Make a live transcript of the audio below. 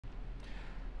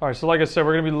All right, so like I said,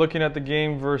 we're going to be looking at the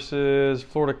game versus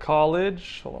Florida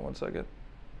College. Hold on one second.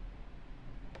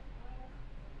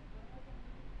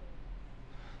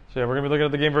 So yeah, we're going to be looking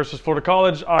at the game versus Florida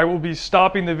College. I will be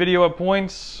stopping the video at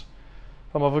points.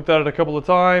 I've looked at it a couple of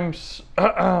times.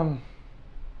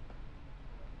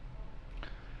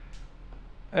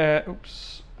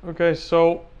 Oops. Okay,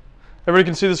 so everybody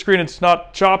can see the screen. It's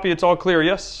not choppy. It's all clear,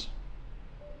 yes?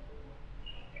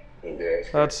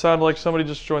 That sounded like somebody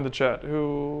just joined the chat.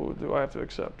 Who do I have to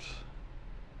accept?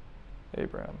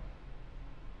 Abraham.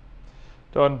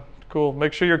 Done. Cool.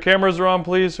 Make sure your cameras are on,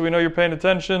 please, so we know you're paying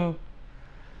attention.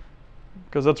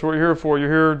 Because that's what you're here for.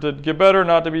 You're here to get better,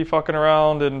 not to be fucking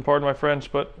around, and pardon my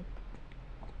French, but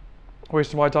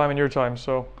wasting my time and your time.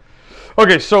 So,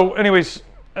 okay, so anyways,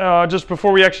 just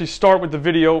before we actually start with the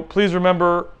video, please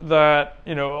remember that,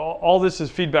 you know, all this is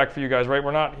feedback for you guys, right?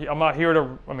 I'm not here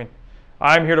to,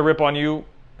 I'm here to rip on you,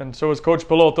 and so is Coach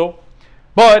Piloto.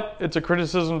 But it's a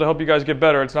criticism to help you guys get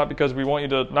better. It's not because we want you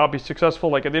to not be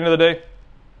successful. Like, at the end of the day,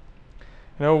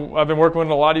 you know, I've been working with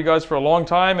a lot of you guys for a long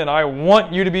time, and I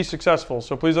want you to be successful.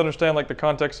 So please understand, like, the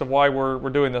context of why we're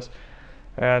doing this.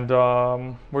 And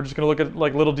we're just going to look at,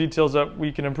 like, little details that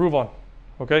we can improve on,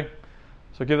 okay?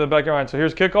 So keep that back in mind. So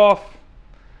here's kickoff.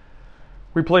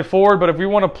 We play forward, but if we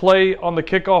want to play on the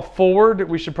kickoff forward,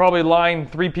 we should probably line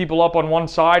 3 people up on one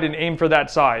side and aim for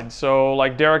that side. So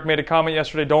like Derek made a comment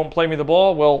yesterday, don't play me the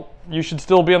ball. Well, you should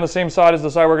still be on the same side as the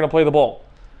side we're going to play the ball.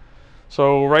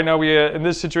 So right now, in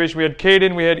this situation, we had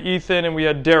Caden, we had Ethan, and we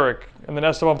had Derek. And then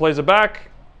Esteban plays it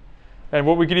back. And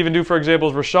what we could even do, for example,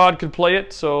 is Rashad could play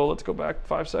it. So let's go back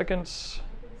 5 seconds.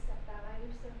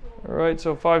 All right,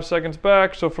 so 5 seconds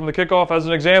back. So from the kickoff, as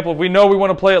an example, if we know we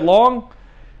want to play it long,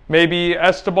 maybe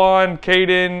Esteban,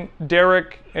 Caden,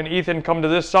 Derek, and Ethan come to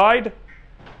this side.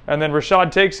 And then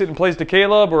Rashad takes it and plays to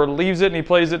Caleb, or leaves it and he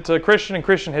plays it to Christian, and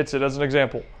Christian hits it, as an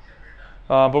example.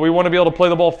 But we want to be able to play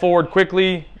the ball forward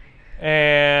quickly.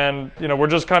 And, you know, we're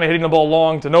just kind of hitting the ball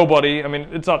long to nobody. I mean,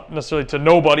 it's not necessarily to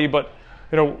nobody, but,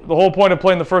 you know, the whole point of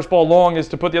playing the first ball long is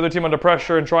to put the other team under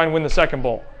pressure and try and win the second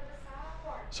ball.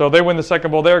 So they win the second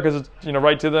ball there because it's, you know,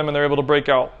 right to them, and they're able to break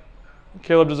out.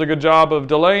 Caleb does a good job of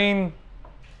delaying.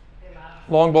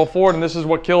 Long ball forward, and this is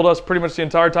what killed us pretty much the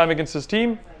entire time against this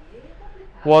team,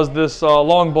 was this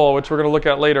long ball, which we're going to look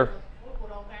at later,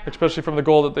 especially from the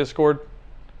goal that they scored.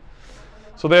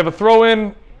 So they have a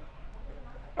throw-in.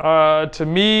 To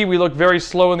me, we look very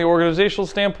slow in the organizational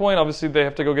standpoint. Obviously, they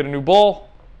have to go get a new ball.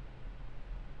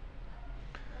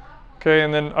 Okay,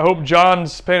 and then I hope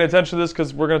John's paying attention to this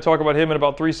because we're going to talk about him in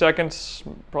about 3 seconds,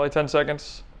 probably 10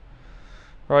 seconds.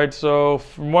 All right, so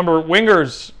remember,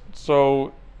 wingers.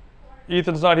 So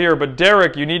Ethan's not here, but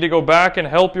Derek, you need to go back and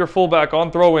help your fullback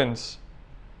on throw-ins.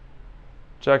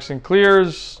 Jackson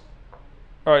clears.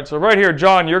 All right, so right here,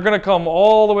 John, you're going to come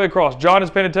all the way across. John is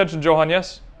paying attention, Johan,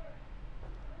 yes?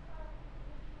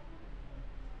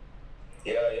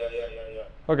 Yeah.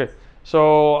 Okay,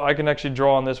 so I can actually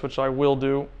draw on this, which I will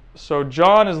do. So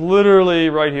John is literally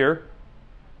right here.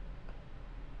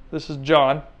 This is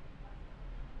John.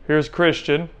 Here's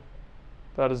Christian.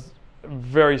 That is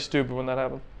very stupid when that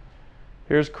happened.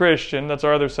 Here's Christian. That's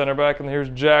our other center back. And here's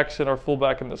Jackson, our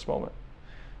fullback in this moment.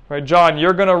 All right, John,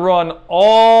 you're going to run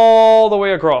all the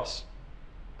way across.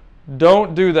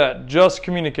 Don't do that. Just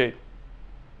communicate.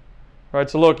 All right,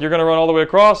 so look, you're going to run all the way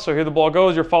across. So here the ball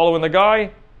goes. You're following the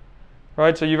guy. All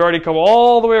right, so you've already come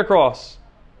all the way across,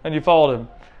 and you followed him.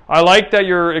 I like that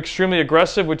you're extremely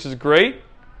aggressive, which is great.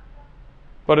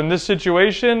 But in this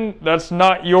situation, that's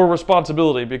not your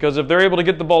responsibility, because if they're able to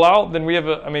get the ball out, then we have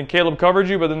a, I mean, Caleb covered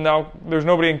you, but then now there's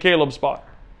nobody in Caleb's spot.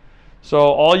 So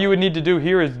all you would need to do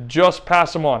here is just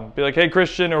pass them on. Be like, hey,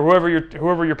 Christian, or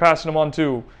whoever you're passing them on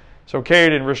to. So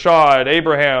Caden, Rashad,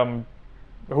 Abraham,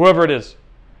 whoever it is.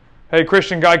 Hey,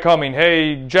 Christian, guy coming.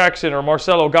 Hey, Jackson or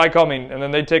Marcelo, guy coming. And then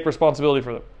they take responsibility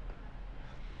for them.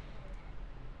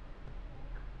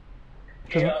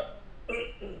 Yeah.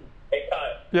 Hey,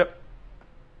 Kyle. Yep.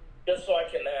 Just so I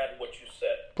can add what you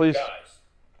said. Please. Guys,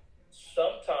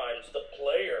 sometimes the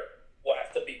player will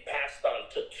have to be passed on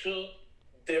to 2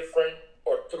 different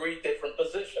or 3 different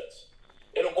positions.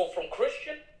 It'll go from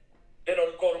Christian, then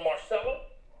it'll go to Marcelo,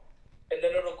 and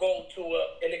then it'll go to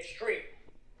an extreme.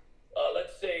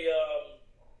 Let's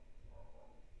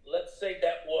say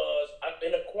that was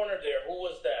in a corner there. Who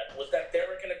was that? Was that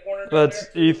Derek in the corner? That's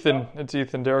Ethan. It's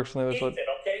Ethan. Derek's on the other side. Ethan,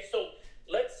 okay. So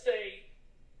let's say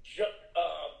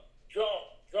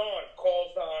John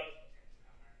calls on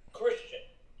Christian.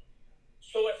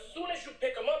 So as soon as you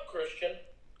pick him up, Christian,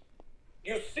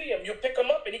 you see him, you pick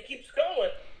him up, and he keeps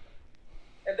going.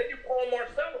 And then you call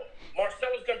Marcelo.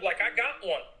 Marcelo's going to be like, I got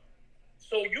one.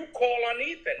 So you you call on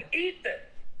Ethan. Ethan,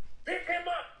 pick him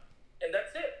up. And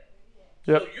that's it.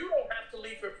 Yep. So you don't have to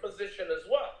leave your position as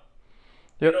well.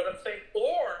 Yep. You know what I'm saying?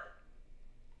 Or,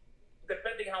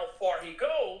 depending how far he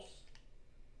goes,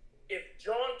 if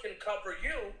John can cover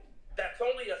you, that's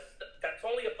only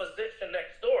a position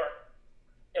next door,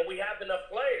 and we have enough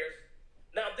players.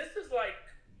 Now, this is like,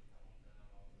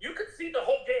 you can see the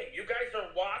whole game. You guys are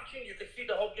watching. You can see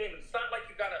the whole game. It's not like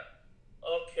you got to,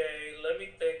 okay, let me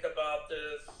think about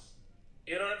this.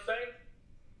 You know what I'm saying?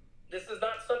 This is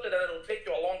not something that will take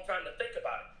you a long time to think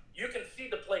about it. You can see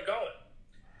the play going.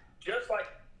 Just like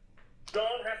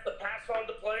John has to pass on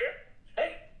the player.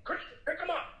 Hey, Christian, pick him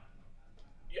up.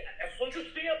 Yeah, as soon as you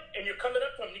see him and you're coming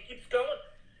up to him, he keeps going.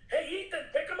 Hey,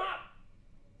 Ethan, pick him up.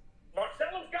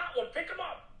 Marcelo's got one. Pick him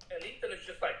up. And Ethan is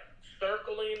just like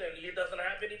circling and he doesn't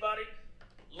have anybody.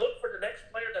 Look for the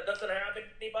next player that doesn't have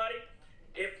anybody.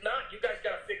 If not, you guys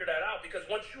got to figure that out, because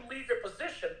once you leave your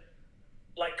position,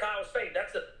 like Kyle was saying,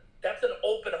 that's an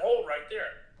open hole right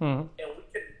there. Mm-hmm. And we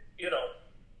can, you know,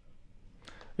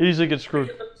 easily get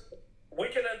screwed. We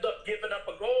can end up giving up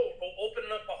a goal or opening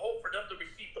up a hole for them to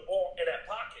receive the ball in that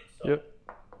pocket. So Yep.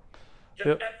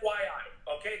 Just FYI,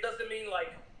 okay? It doesn't mean like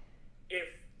if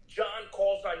John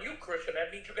calls on you, Christian,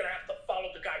 that means you're going to have to follow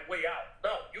the guy way out.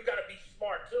 No, you got to be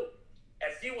smart too.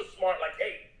 As he was smart, like,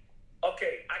 hey,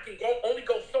 okay, I can only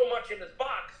go so much in this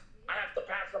box. I have to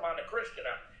pass him on to Christian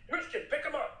now. Christian, pick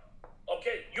him up.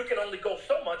 Okay, you can only go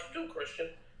so much too,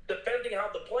 Christian, depending how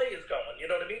the play is going.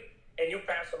 You know what I mean? And you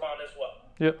pass him on as well.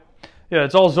 Yep. Yeah,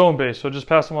 it's all zone based, so just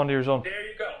pass them on to your zone. There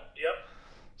you go. Yep.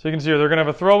 So you can see here, they're going to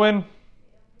have a throw in.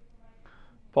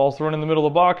 Ball's thrown in the middle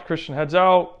of the box. Christian heads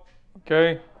out.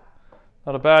 Okay.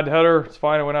 Not a bad header. It's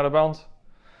fine. It went out of bounds.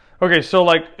 Okay, so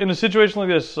like in a situation like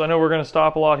this, I know we're going to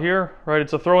stop a lot here, right?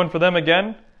 It's a throw in for them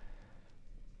again.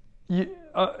 You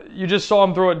just saw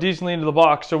him throw it decently into the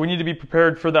box, so we need to be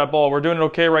prepared for that ball. We're doing it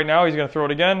okay right now. He's going to throw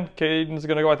it again. Caden's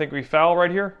going to go. I think we foul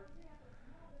right here.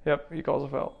 Yep, he calls a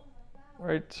foul.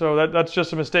 Right, so that's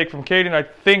just a mistake from Caden. I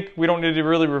think we don't need to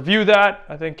really review that.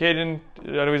 I think Caden,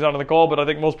 I know he's not on the call, but I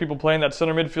think most people playing that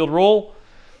center midfield role.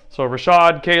 So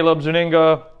Rashad, Caleb,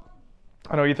 Zuninga,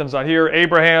 I know Ethan's not here,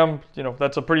 Abraham, you know,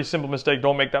 that's a pretty simple mistake.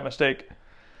 Don't make that mistake.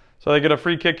 So they get a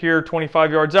free kick here,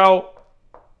 25 yards out,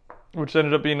 which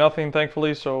ended up being nothing,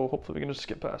 thankfully, so hopefully we can just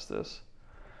skip past this.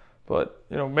 But,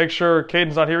 you know, make sure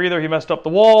Caden's not here either. He messed up the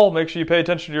wall. Make sure you pay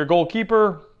attention to your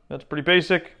goalkeeper. That's pretty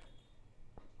basic.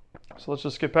 So let's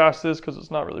just skip past this because it's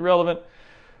not really relevant.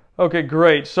 Okay,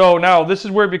 great. So now this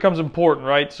is where it becomes important,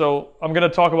 right? So I'm going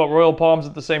to talk about Royal Palms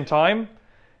at the same time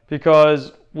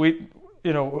because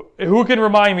you know, who can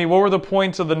remind me what were the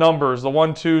points of the numbers, the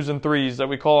 1, 2s, and 3s that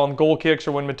we call on goal kicks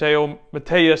or when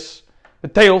Mateus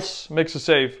makes a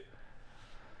save?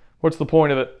 What's the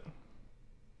point of it?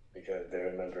 Because they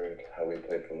remembered how we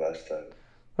played from last time.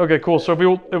 Okay, cool. So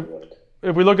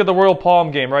if we look at the Royal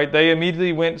Palm game, right, they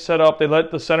immediately went set up. They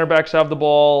let the center backs have the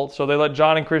ball, so they let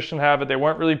John and Christian have it. They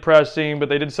weren't really pressing, but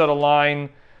they did set a line,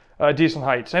 decent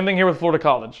height. Same thing here with Florida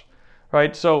College,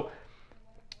 right? So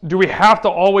do we have to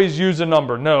always use a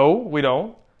number? No, we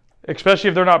don't, especially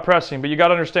if they're not pressing. But you got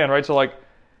to understand, right? So like,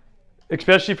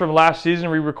 especially from last season,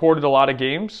 we recorded a lot of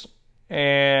games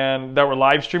and that were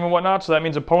live stream and whatnot. So that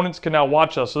means opponents can now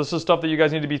watch us. So this is stuff that you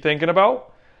guys need to be thinking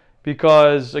about.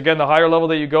 Because, again, the higher level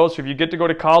that you go, so if you get to go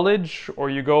to college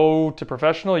or you go to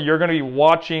professional, you're going to be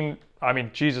watching, I mean,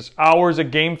 Jesus, hours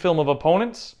of game film of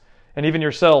opponents and even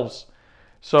yourselves.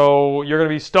 So you're going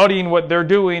to be studying what they're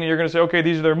doing and you're going to say, okay,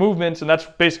 these are their movements, and that's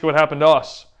basically what happened to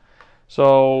us.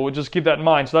 So just keep that in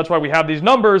mind. So that's why we have these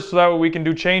numbers so that way we can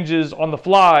do changes on the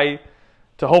fly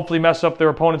to hopefully mess up their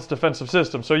opponent's defensive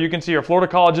system. So you can see here,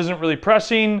 Florida College isn't really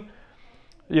pressing.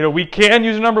 You know, we can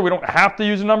use a number. We don't have to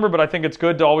use a number, but I think it's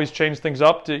good to always change things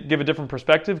up to give a different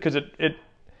perspective because it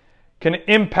can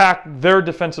impact their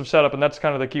defensive setup, and that's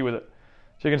kind of the key with it.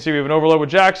 So you can see we have an overload with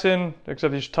Jackson,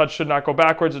 except his touch should not go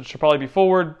backwards. It should probably be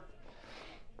forward.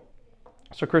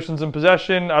 So Christian's in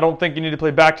possession. I don't think you need to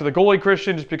play back to the goalie,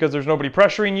 Christian, just because there's nobody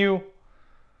pressuring you.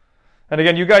 And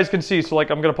again, you guys can see, so like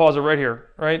I'm going to pause it right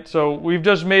here, right? So we've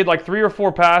just made like 3 or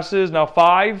 4 passes, now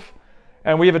 5,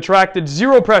 and we have attracted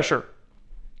 0 pressure.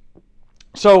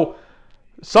 So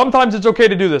sometimes it's okay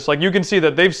to do this. Like you can see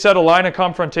that they've set a line of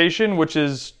confrontation, which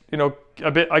is, you know,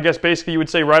 a bit, I guess basically you would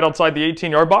say right outside the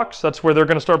 18-yard box. That's where they're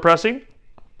going to start pressing.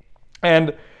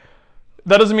 And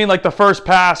that doesn't mean like the first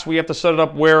pass we have to set it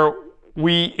up where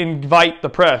we invite the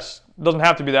press. It doesn't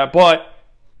have to be that. But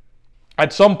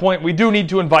at some point we do need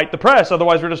to invite the press.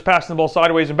 Otherwise we're just passing the ball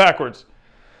sideways and backwards.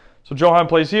 So Johan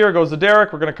plays here, goes to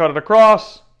Derek. We're going to cut it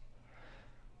across.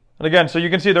 And again, so you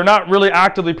can see they're not really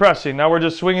actively pressing. Now we're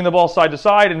just swinging the ball side to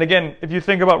side. And again, if you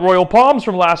think about Royal Palms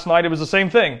from last night, it was the same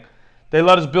thing. They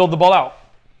let us build the ball out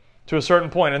to a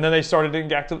certain point, and then they started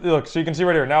to actively look. So you can see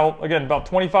right here. Now, again, about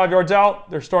 25 yards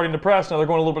out, they're starting to press. Now they're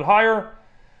going a little bit higher,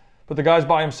 but the guy's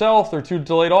by himself. They're too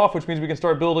delayed off, which means we can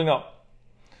start building up.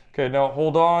 Okay, now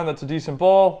hold on. That's a decent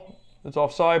ball. It's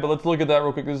offside, but let's look at that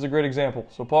real quick. This is a great example.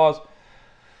 So pause.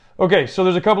 Okay, so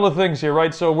there's a couple of things here,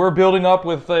 right? So we're building up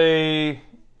with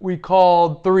we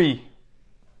called 3,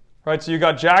 right? So you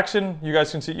got Jackson. You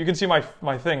guys can see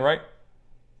my thing, right?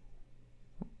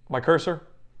 My cursor.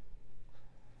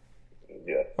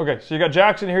 Yeah. Okay, so you got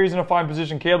Jackson here. He's in a fine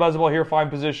position. Caleb has the ball here,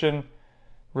 fine position.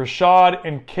 Rashad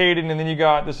and Caden, and then you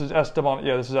got, this is Esteban.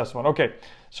 Yeah, this is Esteban. Okay,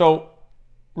 so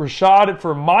Rashad,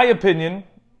 for my opinion,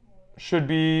 should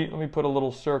be, let me put a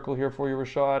little circle here for you,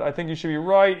 Rashad. I think you should be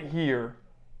right here.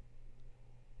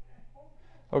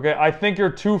 Okay, I think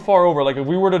you're too far over. Like if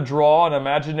we were to draw an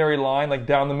imaginary line like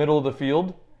down the middle of the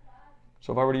field,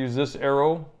 so if I were to use this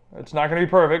arrow, it's not going to be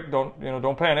perfect.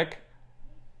 Don't panic.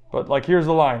 But like here's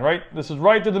the line, right? This is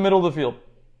right to the middle of the field,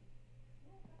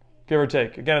 give or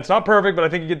take. Again, it's not perfect, but I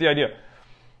think you get the idea.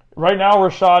 Right now,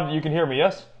 Rashad, you can hear me,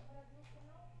 yes?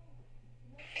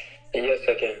 Yes,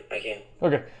 I can.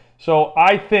 Okay, so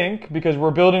I think because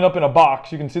we're building up in a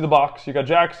box, you can see the box. You got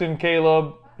Jackson,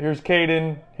 Caleb. Here's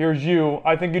Caden, here's you.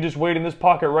 I think you just wait in this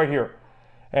pocket right here.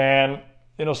 And,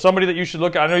 somebody that you should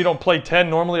look at, I know you don't play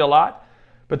 10 normally a lot,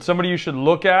 but somebody you should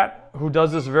look at who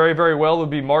does this very, very well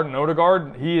would be Martin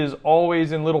Odegaard. He is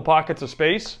always in little pockets of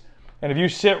space. And if you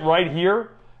sit right here,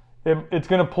 it's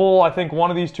going to pull, I think, one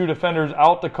of these 2 defenders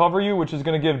out to cover you, which is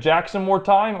going to give Jackson more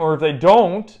time. Or if they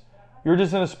don't, you're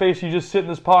just in a space, you just sit in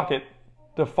this pocket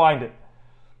to find it.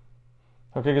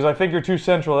 Okay, because I think you're too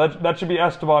central. That should be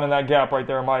Esteban in that gap right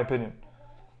there, in my opinion.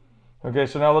 Okay,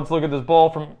 so now let's look at this ball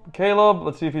from Caleb.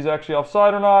 Let's see if he's actually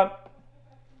offside or not.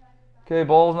 Okay,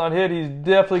 ball's not hit. He's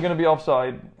definitely going to be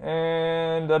offside.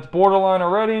 And that's borderline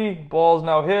already. Ball's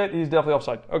now hit. He's definitely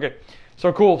offside. Okay,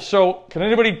 so cool. So can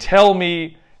anybody tell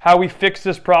me how we fix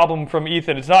this problem from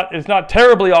Ethan? It's not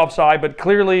terribly offside, but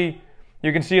clearly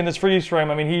you can see in this freeze frame,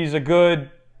 I mean, he's a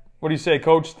good, what do you say,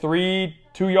 Coach, 2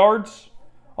 yards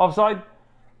offside?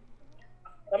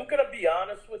 I'm going to be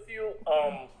honest with you.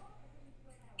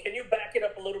 Can you back it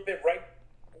up a little bit right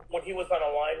when he was on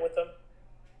a line with them?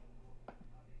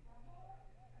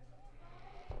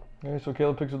 Okay, so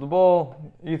Caleb picks up the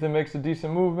ball. Ethan makes a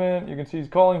decent movement. You can see he's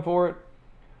calling for it.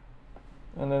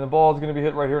 And then the ball is going to be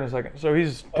hit right here in a second. So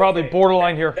he's probably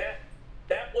borderline here.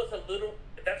 That was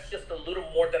that's just a little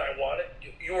more than I wanted.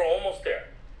 You were almost there.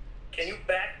 Can you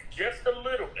back just a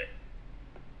little bit?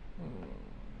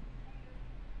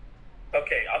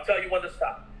 Okay, I'll tell you when to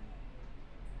stop.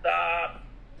 Stop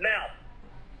now.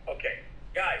 Okay,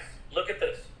 guys, look at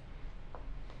this.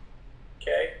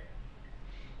 Okay?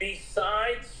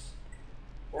 Besides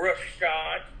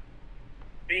Rashad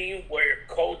being where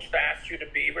Coach asked you to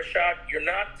be, Rashad, you're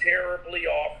not terribly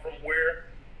off from where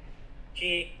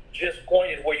he just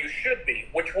pointed where you should be,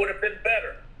 which would have been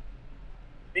better.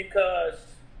 Because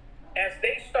as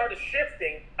they started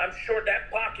shifting, I'm sure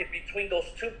that pocket between those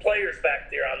 2 players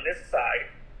back there on this side,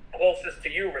 closest to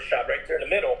you, Rashad, right there in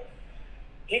the middle,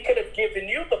 he could have given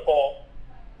you the ball,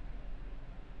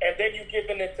 and then you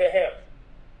given it to him.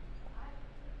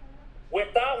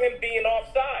 Without him being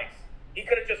offsides, he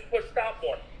could have just pushed out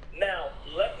more. Now,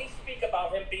 let me speak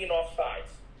about him being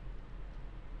offsides.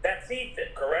 That's Ethan,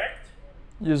 correct?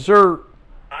 Yes, sir.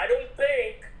 I don't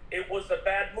think it was a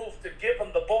bad move to give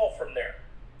him the ball from there.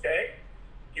 Okay?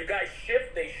 You guys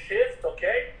shift, they shift,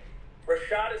 okay?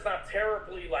 Rashad is not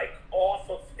terribly, off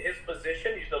of his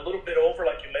position. He's a little bit over,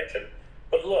 like you mentioned.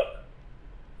 But look,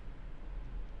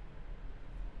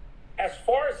 as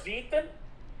far as Ethan,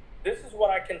 this is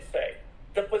what I can say.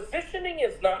 The positioning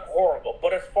is not horrible,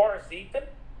 but as far as Ethan,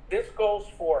 this goes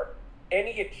for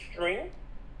any extreme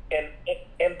and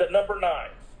the number 9s,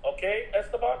 okay,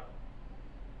 Esteban?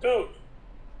 Dude,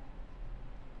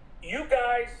 you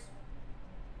guys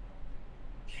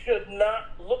should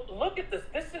not look at this.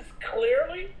 This is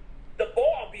clearly the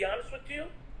ball. I'll be honest with you.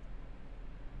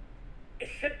 It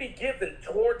should be given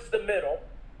towards the middle,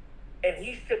 and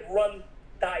he should run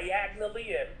diagonally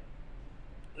in,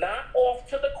 not off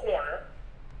to the corner.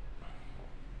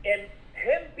 And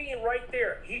him being right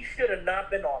there, he should have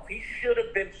not been off. He should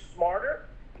have been smarter,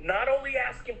 not only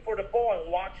asking for the ball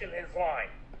and watching his line.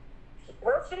 So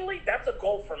personally, that's a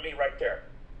goal for me right there.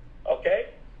 Okay?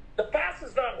 The pass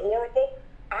is not horrible.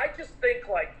 I just think,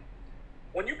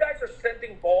 when you guys are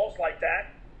sending balls like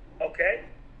that, okay,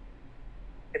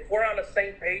 if we're on the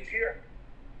same page here,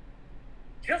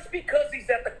 just because he's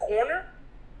at the corner,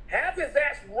 have his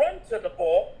ass run to the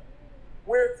ball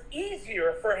where it's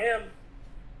easier for him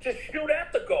to shoot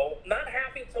at the goal, not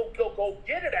having to go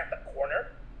get it at the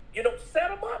corner. You know,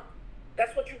 set him up.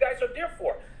 That's what you guys are there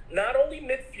for. Not only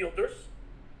midfielders,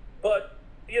 but,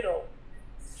 you know,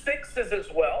 sixes as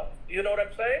well. You know what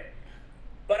I'm saying?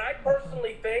 But I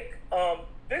personally think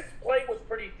this play was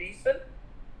pretty decent.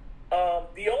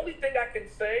 The only thing I can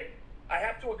say, I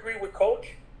have to agree with Coach.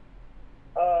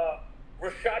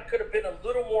 Rashad could have been a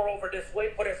little more over this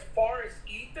way, but as far as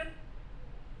Ethan,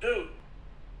 dude,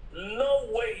 no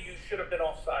way you should have been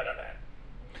offside on that.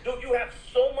 Dude, you have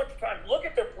so much time. Look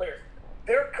at their players.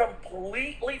 They're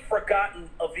completely forgotten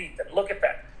of Ethan. Look at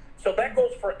that. So that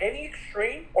goes for any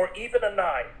extreme or even a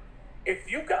 9. If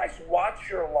you guys watch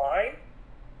your line,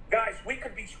 guys, we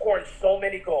could be scoring so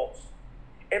many goals.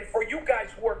 And for you guys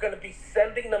who are going to be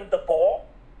sending them the ball,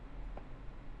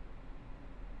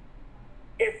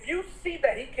 if you see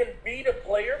that he can beat a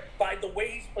player by the way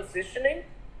he's positioning,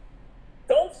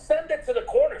 don't send it to the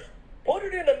corners. Put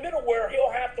it in the middle where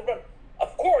he'll have to run.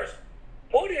 Of course,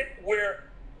 put it where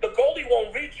the goalie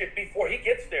won't reach it before he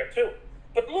gets there too.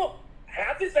 But look,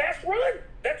 have his ass run.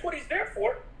 That's what he's there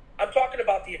for. I'm talking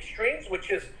about the extremes,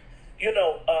 which is, you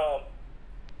know,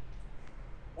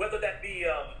 whether that be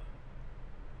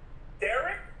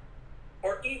Derek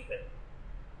or Ethan.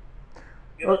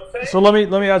 You know what I'm saying? So let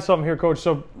me add something here, Coach.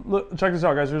 So check this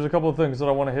out, guys. There's a couple of things that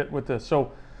I want to hit with this.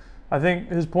 So I think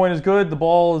his point is good. The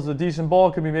ball is a decent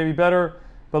ball. Could be maybe better.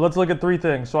 But let's look at 3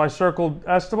 things. So I circled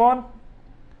Esteban.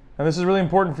 And this is really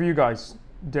important for you guys.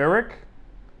 Derek.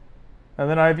 And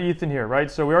then I have Ethan here, right?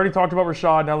 So we already talked about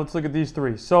Rashad. Now let's look at these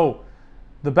 3. So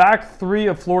the back 3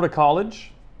 of Florida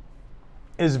College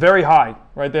is very high,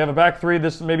 right? They have a back 3.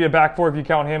 This maybe a back 4 if you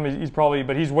count him. He's probably,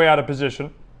 but he's way out of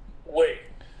position. Wait.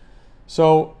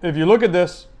 So if you look at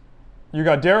this, you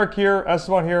got Derek here,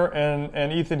 Esteban here,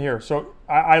 and Ethan here. So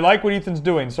I like what Ethan's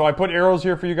doing. So I put arrows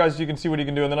here for you guys so you can see what he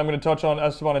can do. And then I'm going to touch on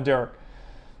Esteban and Derek.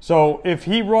 So if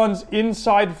he runs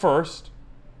inside first,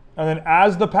 and then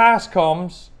as the pass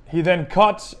comes, he then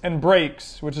cuts and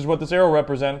breaks, which is what this arrow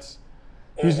represents,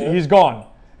 he's gone.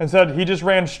 Instead, he just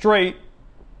ran straight,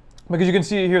 because you can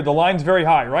see it here, the line's very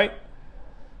high, right?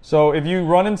 So if you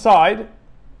run inside,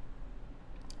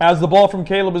 as the ball from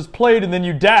Caleb is played, and then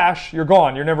you dash, you're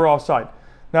gone. You're never offside.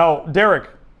 Now, Derek,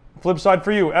 flip side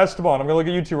for you. Esteban, I'm going to look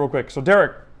at you two real quick. So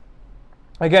Derek,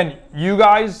 again, you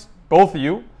guys, both of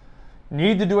you,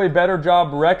 need to do a better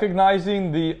job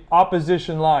recognizing the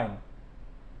opposition line.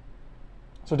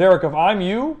 So Derek, if I'm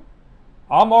you,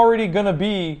 I'm already going to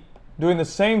be doing the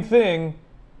same thing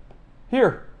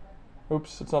here.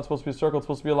 Oops, it's not supposed to be a circle, it's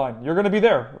supposed to be a line. You're going to be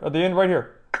there at the end right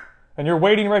here. And you're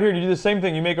waiting right here, and you do the same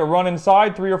thing. You make a run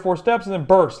inside, 3 or 4 steps, and then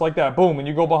burst like that, boom, and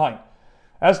you go behind.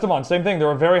 Esteban, same thing.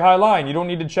 They're a very high line. You don't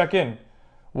need to check in.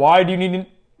 Why do you need?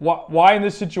 Why in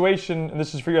this situation, and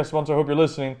this is for you, Esteban, so I hope you're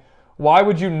listening, why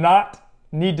would you not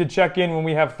need to check in when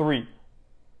we have 3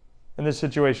 in this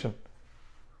situation?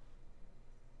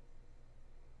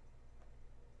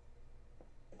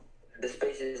 The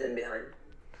space is in behind.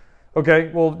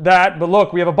 Okay, well but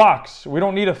look, we have a box. We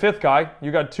don't need a 5th guy.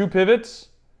 You got 2 pivots,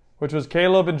 which was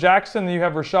Caleb and Jackson. Then you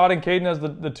have Rashad and Caden as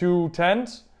the 2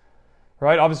 10s,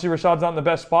 right? Obviously, Rashad's not in the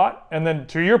best spot. And then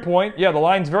to your point, yeah, the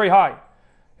line's very high.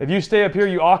 If you stay up here,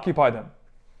 you occupy them.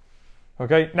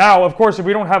 Okay, now, of course, if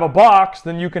we don't have a box,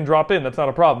 then you can drop in. That's not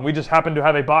a problem. We just happen to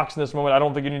have a box in this moment. I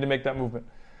don't think you need to make that movement.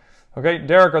 Okay,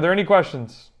 Derek, are there any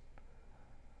questions?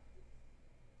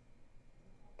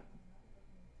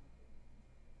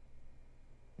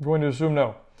 I'm going to assume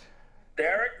no.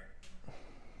 Derek?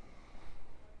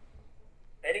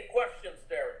 Any questions,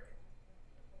 Derek?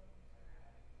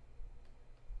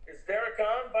 Is Derek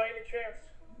on by any chance?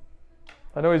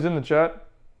 I know he's in the chat.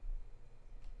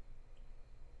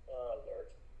 Oh, Lord.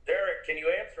 Derek, can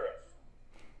you answer us?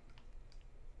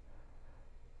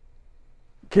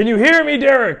 Can you hear me,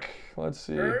 Derek? Let's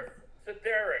see. Earth to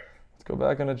Derek. Let's go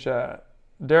back in the chat.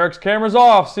 Derek's camera's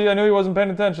off. See, I knew he wasn't paying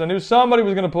attention. I knew somebody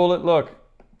was going to pull it. Look.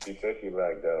 He said he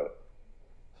lagged out.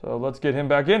 So let's get him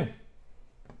back in.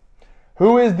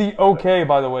 Who is the okay,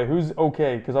 by the way? Who's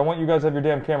okay? Because I want you guys to have your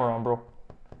damn camera on, bro.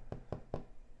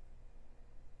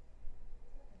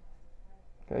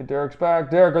 Okay, Derek's back.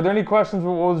 Derek, are there any questions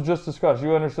with what was just discussed?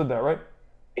 You understood that, right?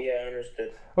 Yeah, I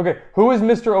understood. Okay, who is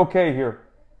Mr. Okay here?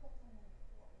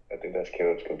 I think that's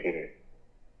Caleb's computer.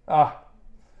 Ah,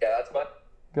 Yeah, that's mine.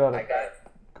 got I it. got it.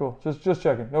 Cool. Just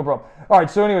checking. No problem. All right.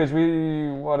 So, anyways,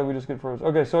 why did we just get froze?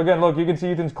 Okay. So again, look, you can see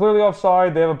Ethan's clearly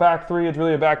offside. They have a back 3. It's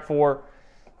really a back 4.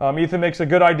 Ethan makes a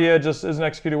good idea, just isn't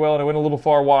executed well, and it went a little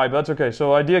far wide. But that's okay.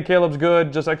 So idea Caleb's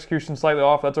good, just execution slightly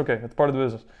off. That's okay. That's part of the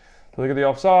business. So look at the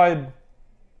offside.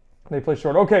 They play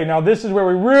short. Okay, now this is where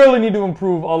we really need to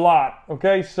improve a lot.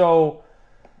 Okay, so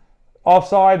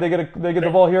offside, they get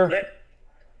the ball here.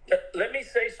 Let me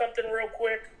say something real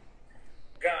quick.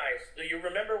 Guys, do you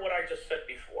remember what I just said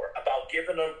before about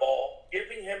giving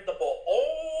him the ball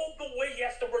all the way? He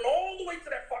has to run all the way to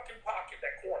that fucking pocket,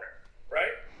 that corner,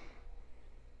 right?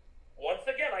 Once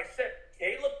again, I said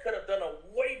Caleb could have done a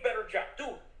way better job.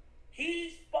 Dude,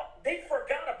 they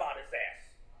forgot about his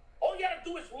ass. All you got to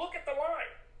do is look at the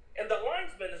line, and the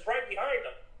linesman is right behind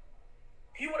him.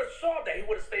 He would have saw that. He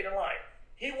would have stayed in line.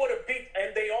 He would have beat,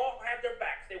 and they all had their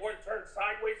backs. They weren't turned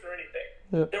sideways or anything.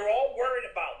 Yep. They're all worried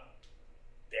about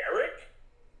Derek,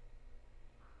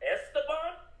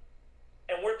 Esteban,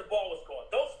 and where the ball was going.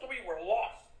 Those three were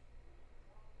lost.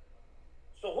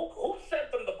 So who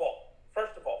sent them the ball?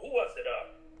 First of all, who was it?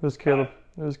 It was Caleb.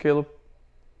 It was Caleb.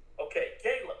 Okay,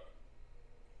 Caleb.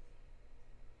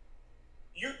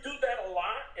 You do that a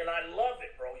lot, and I love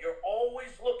it, bro. You're always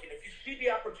looking. If you see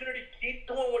the opportunity, keep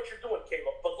doing what you're doing,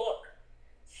 Caleb. But look,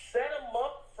 set them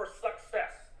up for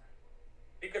success,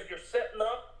 because you're setting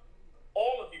up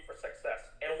all of you for success.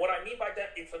 And what I mean by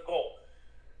that, it's a goal.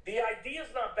 The idea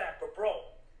is not bad, but bro,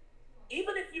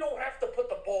 even if you don't have to put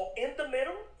the ball in the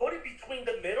middle, put it between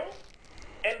the middle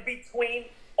and between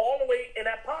all the way in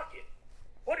that pocket.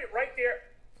 Put it right there,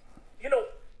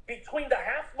 between the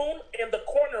half moon and the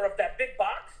corner of that big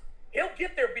box. He'll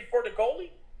get there before the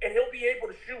goalie, and he'll be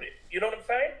able to shoot it. You know what I'm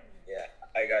saying? Yeah,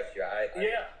 I got you.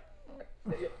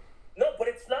 Yeah. No, but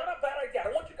it's not a bad idea. I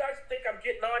don't want you guys to think I'm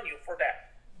getting on you for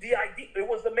that. The idea, it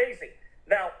was amazing.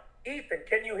 Now, Ethan,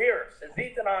 can you hear us? Is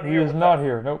Ethan on here? He is not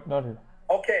here. Nope, not here.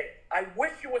 Okay, I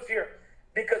wish he was here,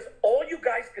 because all you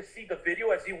guys could see the video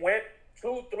as he went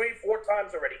 2, 3, 4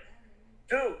 times already.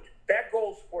 Dude, that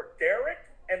goes for Derek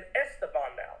and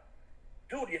Esteban now.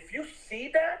 Dude, if you see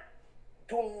that,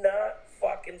 do not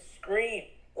fucking scream.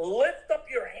 Lift up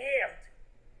your hand.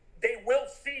 They will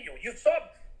see you. You saw,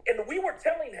 and we were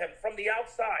telling him from the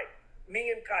outside,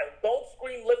 me and Kyle, don't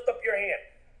scream, lift up your hand.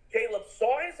 Caleb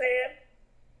saw his hand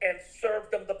and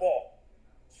served him the ball.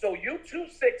 So you 2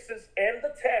 6s and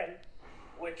the 10,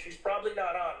 which he's probably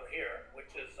not on here,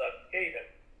 which is Hayden,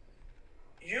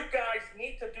 you guys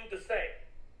need to do the same.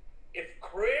 If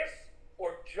Chris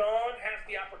or John has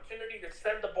the opportunity to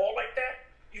send the ball like that,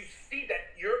 you see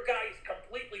that your guy is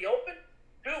completely open,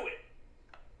 do it.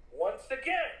 Once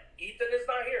again, Ethan is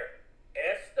not here.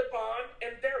 Esteban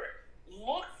and Derek,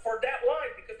 look for that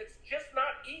line, because it's just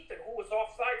not Ethan who was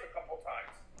offsides a couple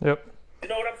times. Yep. You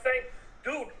know what I'm saying?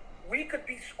 Dude, we could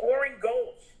be scoring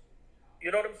goals.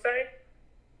 You know what I'm saying?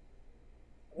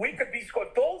 We could be scoring.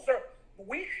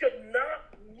 We should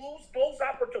not lose those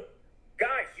opportunities.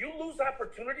 Guys, you lose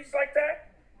opportunities like that,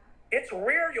 it's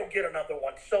rare you'll get another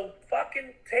one. So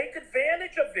fucking take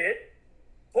advantage of it.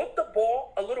 Put the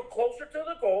ball a little closer to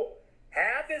the goal.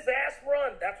 Have his ass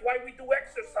run. That's why we do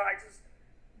exercises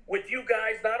with you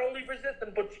guys, not only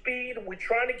resistance, but speed. And we're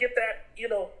trying to get that,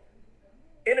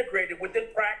 integrated within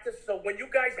practice. So when you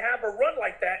guys have a run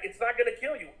like that, it's not going to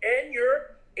kill you. And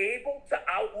you're able to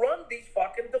outrun these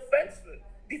fucking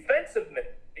defensive men.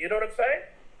 You know what I'm saying?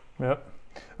 Yep.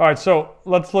 All right, so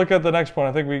let's look at the next one.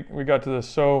 I think we got to this.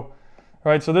 So, all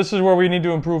right, so this is where we need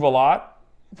to improve a lot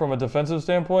from a defensive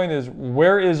standpoint, is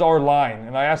where is our line?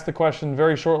 And I asked the question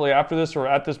very shortly after this, or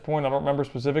at this point, I don't remember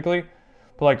specifically,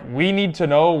 but we need to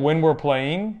know when we're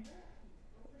playing,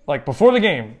 before the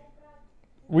game,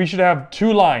 we should have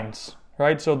 2 lines,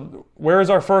 right? So where is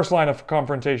our first line of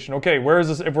confrontation? Okay, where is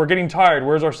this? If we're getting tired,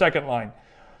 where's our second line?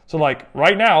 So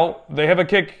right now, they have a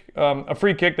kick, a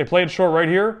free kick. They play it short right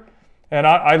here. And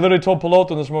I literally told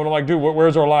Pelota in this moment, I'm like, dude,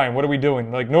 where's our line? What are we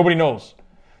doing? Nobody knows.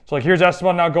 So here's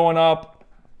Esteban now going up.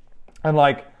 And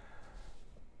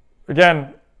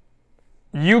again,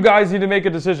 you guys need to make a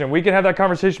decision. We can have that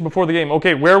conversation before the game.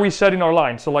 Okay, where are we setting our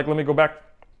line? So let me go back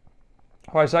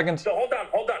 5 seconds. So hold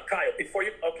on, Kyle. Before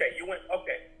you, you went,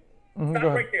 Stop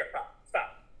right there, Kyle.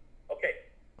 Stop. Okay,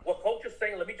 what coach is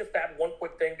saying, let me just add one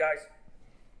quick thing, guys.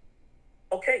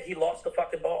 Okay, he lost the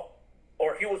fucking ball.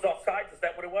 Or he was offsides. Is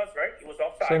that what it was, right? He was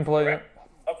offsides. Same play. Correct?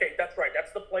 Okay, that's right.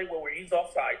 That's the play where he's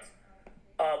offsides.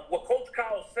 What Coach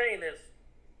Kyle is saying is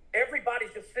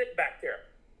everybody's just sitting back there.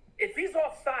 If he's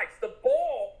offsides, the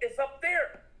ball is up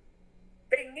there.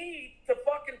 They need to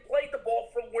fucking play the ball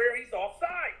from where he's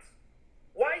offsides.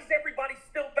 Why is everybody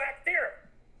still back there?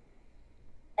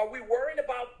 Are we worried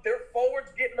about their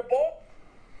forwards getting the ball?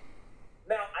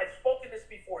 Now, I've spoken this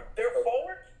before. Their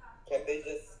forwards? Can't they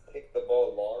just pick the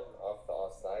ball long off the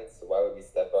offside? So why would we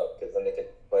step up? Because then they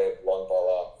could play a long ball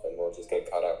off and we'll just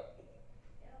get caught up.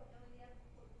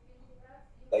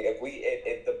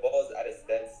 If the ball's at a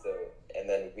standstill and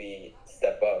then we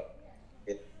step up,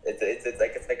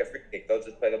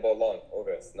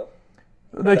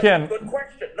 They can. Good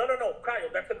question. No, Kyle,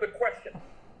 that's a good question.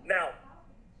 Now,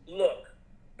 look,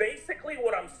 basically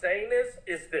what I'm saying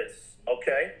is this,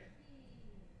 okay?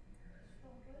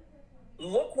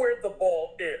 Look where the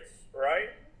ball is, right?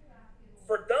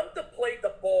 For them to play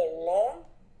the ball long,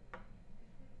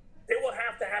 they will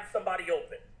have to have somebody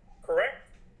open, correct?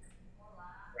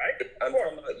 Right? I'm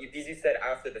talking about, you said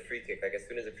after the free kick, like as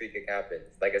soon as the free kick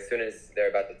happens, like as soon as they're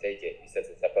about to take it, you said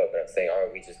to step up, but I'm saying,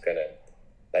 are we just gonna,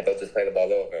 like they'll just play the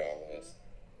ball over almost?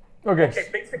 Okay. Okay,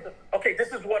 basically, this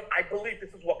is what I believe.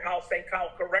 This is what Kyle's saying. Kyle,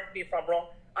 correct me if I'm wrong.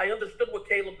 I understood what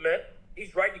Caleb meant.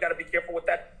 He's right. You got to be careful with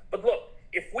that. But look,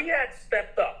 if we had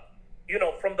stepped up,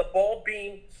 from the ball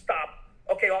being stopped,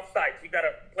 okay, offsides, you got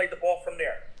to play the ball from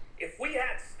there. If we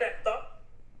had stepped up,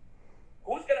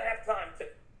 who's going to have time to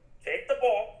take the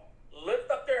ball, lift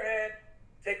up their head,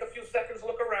 take a few seconds,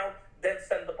 look around, then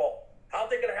send the ball? How are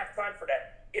they going to have time for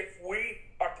that if we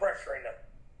are pressuring them?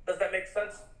 Does that make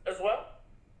sense as well?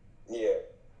 Yeah.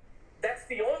 That's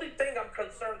the only thing I'm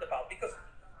concerned about because,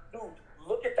 dude,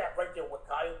 look at that right there. What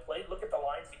Kyle played, look at the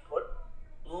lines he put.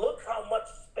 Look how much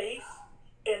space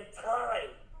and time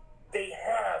they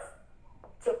have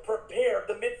to prepare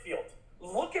the midfield.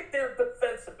 Look at their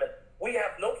defensemen. We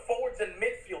have no forwards in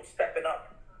midfield stepping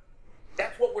up.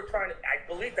 That's what we're trying to. I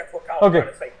believe that's what Kyle's trying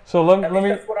to say. So let me.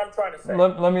 That's what I'm trying to say.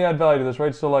 Let me add value to this,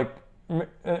 right? So like,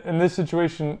 in this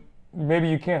situation, maybe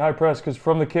you can't high press because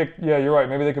from the kick, yeah, you're right.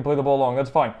 Maybe they can play the ball long. That's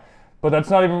fine, but that's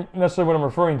not even necessarily what I'm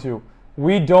referring to.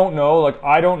 We don't know. Like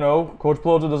I don't know. Coach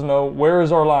Pelota doesn't know where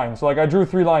is our line. So like I drew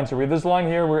 3 lines here. We have this line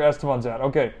here where Esteban's at.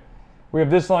 Okay, we have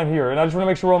this line here, and I just want to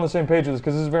make sure we're on the same page with this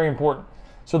because this is very important.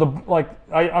 So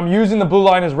I'm using the blue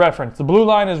line as reference. The blue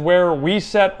line is where we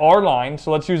set our line.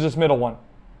 So let's use this middle one.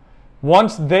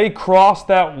 Once they cross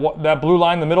that blue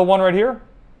line, the middle one right here,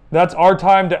 that's our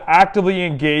time to actively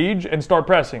engage and start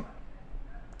pressing.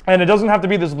 And it doesn't have to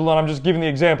be this blue line. I'm just giving the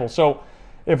example. So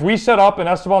if we set up and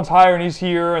Esteban's higher and he's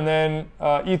here, and then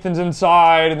Ethan's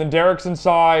inside, and then Derek's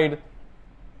inside,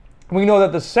 we know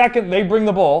that the second they bring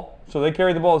the ball, so they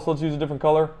carry the ball, so let's use a different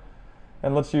color.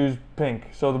 And let's use pink.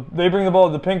 So they bring the ball.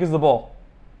 The pink is the ball.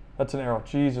 That's an arrow.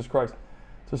 Jesus Christ.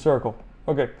 It's a circle.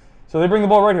 Okay. So they bring the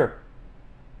ball right here.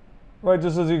 Right,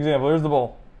 just as the example. Here's the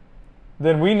ball.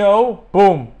 Then we know,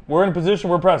 boom, we're in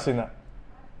position. We're pressing that.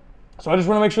 So I just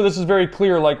want to make sure this is very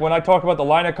clear. Like when I talk about the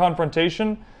line of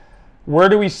confrontation, where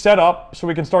do we set up so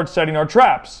we can start setting our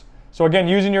traps? So again,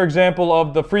 using your example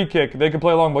of the free kick, they could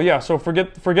play a long ball. Yeah, so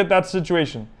forget that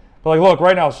situation. But like, look,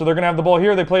 right now, so they're going to have the ball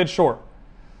here. They play it short.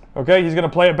 Okay, he's going to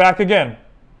play it back again.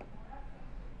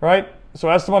 Right? So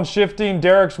Esteban's shifting,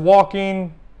 Derek's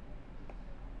walking.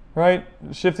 Right?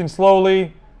 Shifting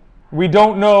slowly. We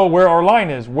don't know where our line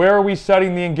is. Where are we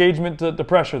setting the engagement to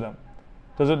pressure them?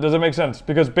 Does it make sense?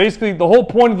 Because basically the whole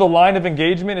point of the line of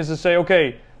engagement is to say,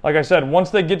 okay, like I said, once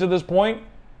they get to this point,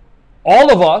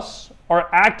 all of us are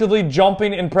actively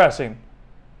jumping and pressing.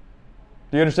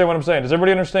 Do you understand what I'm saying? Does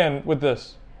everybody understand with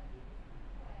this?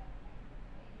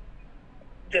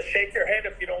 Just shake your head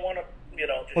if you don't want to,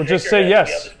 Or just say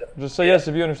yes. Just say yes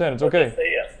if you understand. It's okay. Just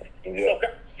say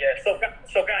yes.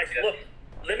 So guys, look,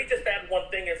 let me just add one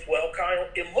thing as well, Kyle.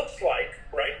 It looks like,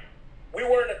 right, we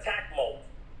were in attack mode.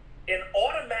 And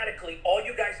automatically, all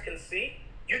you guys can see,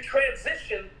 you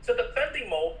transition to defending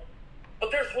mode,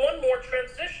 but there's one more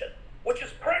transition, which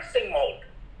is pressing mode.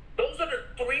 Those are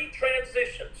the 3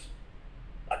 transitions.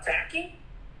 Attacking.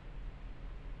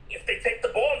 If they take the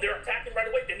ball and they're attacking right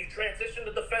away, then you transition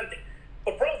to defending.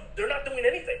 But bro, they're not doing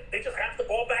anything. They just have the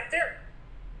ball back there.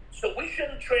 So we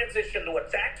shouldn't transition to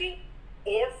attacking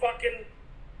or fucking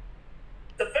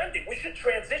defending. We should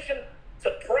transition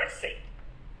to pressing.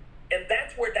 And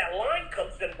that's where that line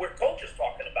comes in, where Coach is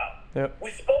talking about. Yep.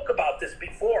 We spoke about this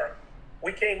before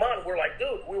we came on. We're like,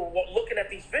 dude, we were looking at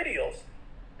these videos,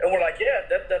 and we're like, yeah,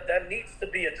 that needs to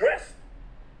be addressed.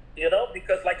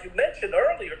 Because like you mentioned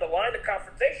earlier, the line of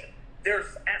confrontation,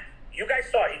 you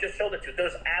guys saw it, he just showed it to you,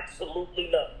 there's absolutely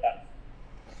none.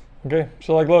 Okay,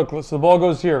 so like look, so the ball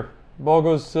goes here. The ball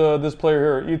goes to this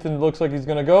player here. Ethan looks like he's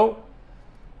going to go.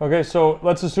 Okay, so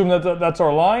let's assume that that's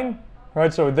our line.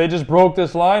 Right, so they just broke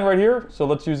this line right here. So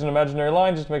let's use an imaginary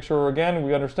line just to make sure, again,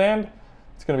 we understand.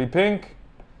 It's going to be pink.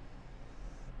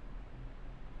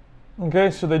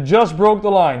 Okay, so they just broke the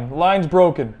line. The line's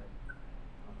broken.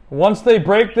 Once they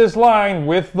break this line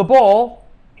with the ball,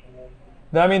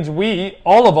 that means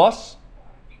all of us,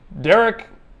 Derek,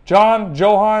 John,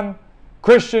 Johan,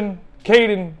 Christian,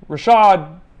 Caden,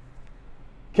 Rashad,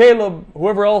 Caleb,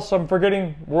 whoever else I'm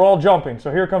forgetting, we're all jumping.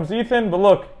 So here comes Ethan, but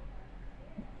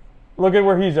look at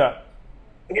where he's at.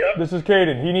 Yep. This is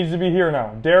Caden. He needs to be here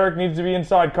now. Derek needs to be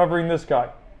inside covering this guy.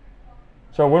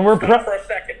 So when we're Stop for a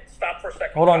second. Stop for a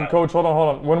second. hold on, coach. Hold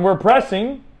on. When we're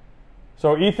pressing,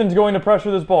 so Ethan's going to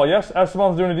pressure this ball. Yes,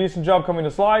 Esteban's doing a decent job coming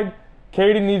to slide.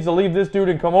 Caden needs to leave this dude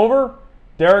and come over.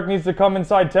 Derek needs to come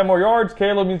inside 10 more yards.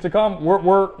 Caleb needs to come.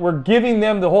 We're giving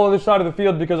them the whole other side of the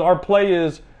field because our play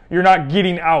is you're not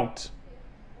getting out.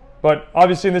 But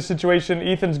obviously in this situation,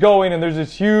 Ethan's going, and there's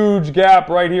this huge gap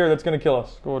right here that's going to kill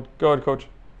us. Go ahead, coach.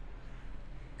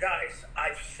 Guys,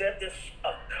 I've said this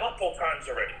a couple times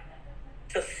already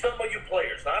to some of you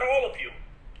players, not all of you,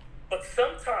 but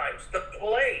sometimes the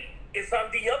play is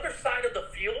on the other side of the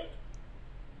field,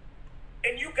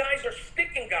 and you guys are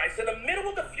sticking guys in the middle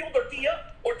of the field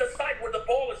or the side where the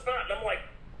ball is not. And I'm like,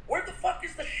 where the fuck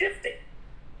is the shifting?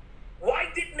 Why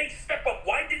didn't they step up?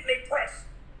 Why didn't they press?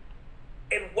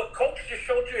 And what Coach just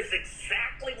showed you is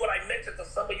exactly what I mentioned to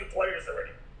some of you players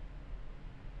already.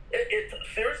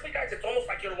 Seriously, guys, it's almost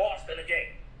like you're lost in a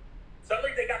game.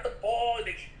 Suddenly they got the ball, and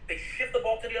they shift the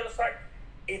ball to the other side.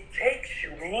 It takes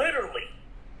you literally,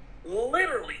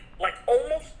 like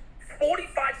almost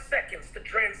 45 seconds to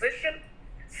transition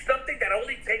something that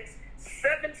only takes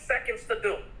 7 seconds to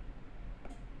do.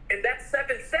 And that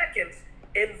 7 seconds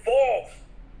involves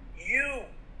you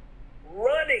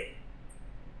running.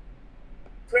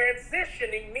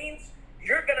 Transitioning means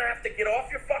you're going to have to get off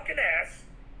your fucking ass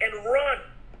and run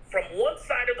from one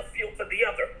side of the field to the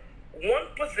other, one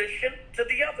position to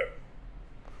the other.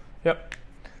 Yep.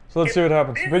 So let's see what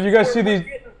happens. But you guys see these.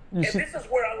 This is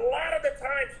where a lot of the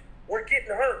times we're getting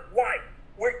hurt. Why?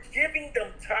 We're giving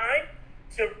them time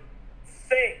to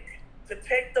think, to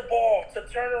take the ball, to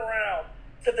turn around,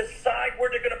 to decide where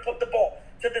they're going to put the ball,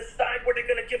 to decide where they're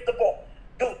going to give the ball.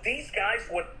 Dude, these guys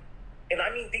would, and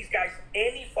I mean these guys,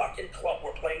 any fucking club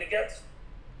we're playing against,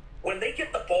 when they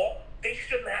get the ball, they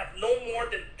shouldn't have no more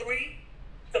than 3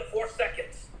 to 4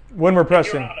 seconds. When we're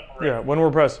pressing. Yeah, when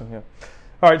we're pressing, yeah.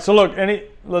 All right, so look,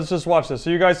 let's just watch this.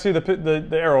 So you guys see the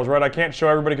arrows, right? I can't show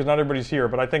everybody because not everybody's here,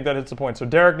 but I think that hits the point. So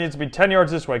Derek needs to be 10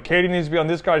 yards this way. Katie needs to be on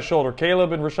this guy's shoulder.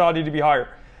 Caleb and Rashad need to be higher.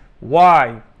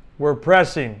 Why? We're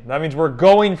pressing. That means we're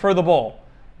going for the ball.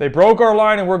 They broke our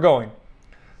line and we're going.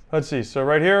 Let's see. So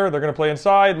right here, they're going to play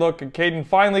inside. Look, Caden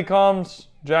finally comes.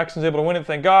 Jackson's able to win it,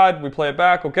 thank God. We play it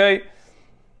back, okay.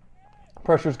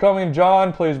 Pressure's coming.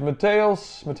 John plays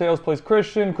Mateos. Mateos plays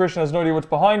Christian. Christian has no idea what's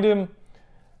behind him.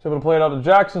 He's able to play it out to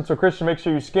Jackson. So Christian, make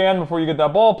sure you scan before you get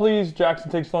that ball, please. Jackson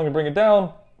takes long to bring it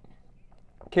down.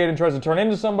 Caden tries to turn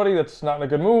into somebody. That's not a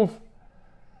good move.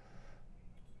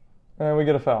 And we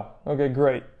get a foul. Okay,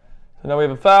 great. So now we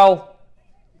have a foul.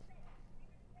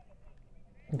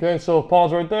 Okay, so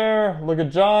pause right there. Look at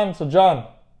John. So John,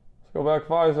 let's go back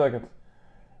 5 seconds.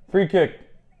 Free kick.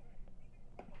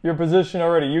 Your position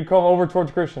already. You come over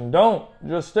towards Christian. Don't.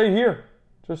 Just stay here.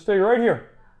 Just stay right here.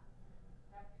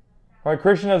 All right,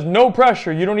 Christian has no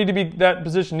pressure. You don't need to be that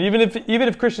position. Even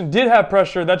if Christian did have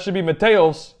pressure, that should be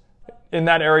Mateos in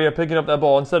that area picking up that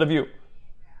ball instead of you.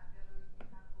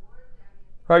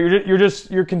 All right,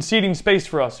 you're conceding space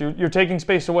for us. You're taking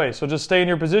space away. So just stay in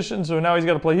your position. So now he's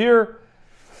got to play here.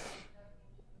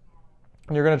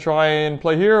 And you're going to try and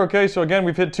play here. Okay, so again,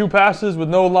 we've hit 2 passes with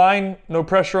no line, no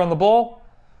pressure on the ball.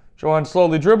 Johan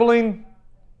slowly dribbling.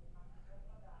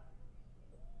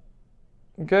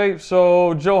 Okay,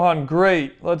 so Johan,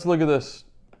 great. Let's look at this.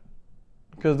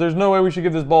 Because there's no way we should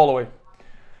give this ball away.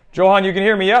 Johan, you can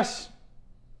hear me, yes?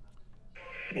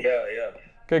 Yeah.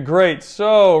 Okay, great.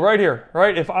 So, right here,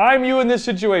 right? If I'm you in this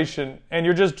situation and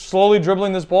you're just slowly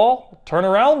dribbling this ball, turn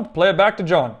around, play it back to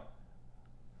John.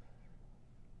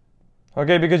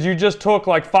 Okay, because you just took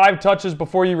like 5 touches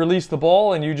before you released the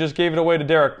ball and you just gave it away to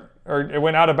Derek. Or it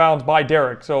went out of bounds by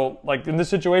Derek. So, like in this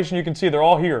situation, you can see they're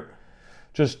all here.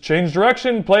 Just change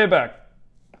direction, play it back.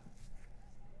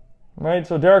 Right,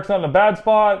 so Derek's not in a bad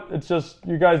spot. It's just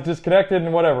you guys disconnected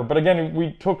and whatever. But again,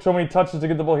 we took so many touches to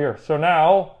get the ball here. So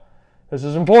now, this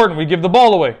is important. We give the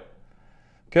ball away.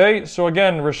 Okay, so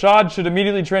again, Rashad should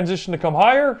immediately transition to come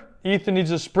higher. Ethan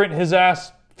needs to sprint his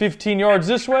ass 15 yards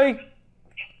this way.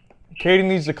 Caden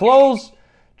needs to close.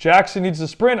 Jackson needs to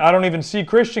sprint. I don't even see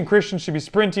Christian. Christian should be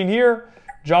sprinting here.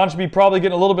 John should be probably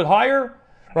getting a little bit higher.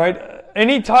 Right?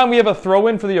 Anytime we have a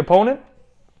throw-in for the opponent,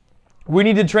 we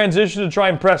need to transition to try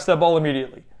and press that ball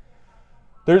immediately.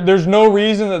 There's no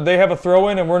reason that they have a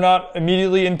throw-in and we're not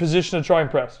immediately in position to try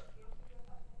and press.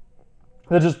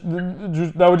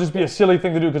 That would just be a silly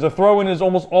thing to do because a throw-in is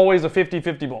almost always a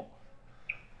 50-50 ball.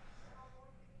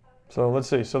 So let's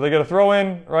see. So they get a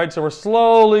throw-in, right? So we're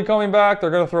slowly coming back.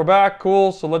 They're going to throw back.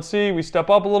 Cool. So let's see. We step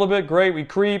up a little bit. Great. We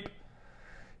creep.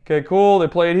 Okay, cool. They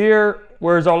play it here.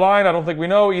 Where's our line? I don't think we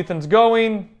know. Ethan's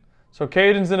going. So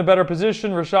Caden's in a better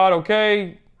position. Rashad,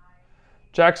 okay.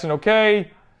 Jackson,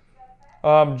 okay.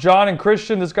 John and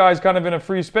Christian, this guy's kind of in a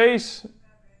free space.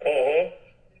 Mm-hmm.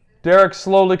 Derek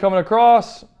slowly coming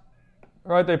across.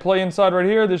 All right, they play inside right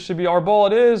here. This should be our ball.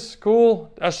 It is.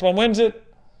 Cool. Esteban wins it.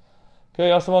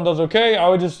 Okay, Esteban does okay. I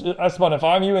would just, Esteban, if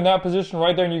I'm you in that position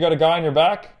right there and you got a guy on your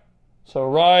back, so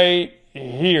right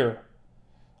here.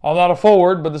 I'm not a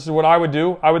forward, but this is what I would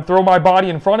do. I would throw my body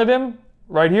in front of him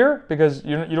right here because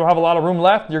you don't have a lot of room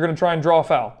left. You're going to try and draw a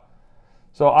foul.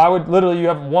 So I would literally, you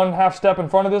have 1/2 step in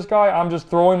front of this guy. I'm just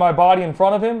throwing my body in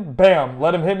front of him. Bam.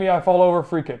 Let him hit me. I fall over.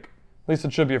 Free kick. At least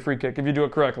it should be a free kick if you do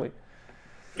it correctly.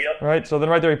 Yep. Right, so then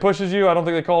right there he pushes you. I don't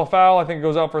think they call a foul. I think it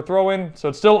goes out for a throw-in. So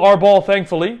it's still our ball,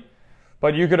 thankfully.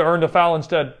 But you could have earned a foul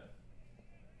instead.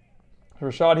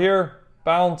 Rashad here.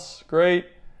 Bounce. Great.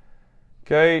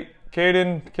 Okay.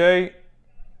 Caden. Okay.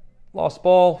 Lost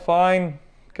ball. Fine.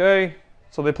 Okay.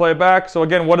 So they play it back. So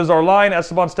again, what is our line?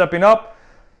 Esteban stepping up.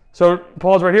 So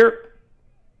pause right here.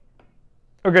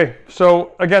 Okay,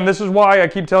 so again, this is why I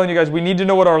keep telling you guys we need to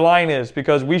know what our line is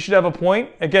because we should have a point.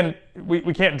 Again,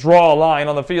 we can't draw a line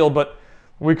on the field, but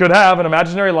we could have an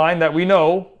imaginary line that we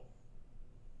know.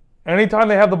 Anytime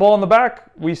they have the ball in the back,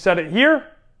 we set it here.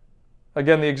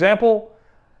 Again, the example.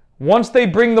 Once they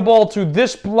bring the ball to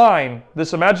this line,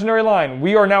 this imaginary line,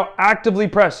 we are now actively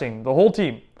pressing, the whole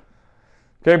team.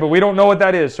 Okay, but we don't know what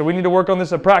that is, so we need to work on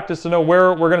this at practice to know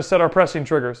where we're going to set our pressing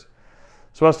triggers.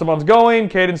 So Esteban's going,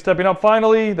 Caden's stepping up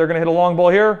finally. They're going to hit a long ball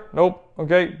here. Nope,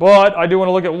 okay. But I do want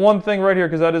to look at one thing right here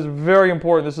because that is very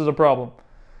important. This is a problem.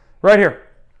 Right here.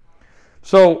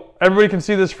 So everybody can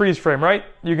see this freeze frame, right?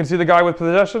 You can see the guy with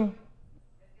possession.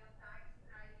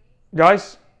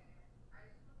 Guys?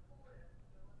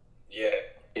 Yeah.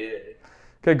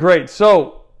 Okay, great.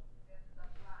 So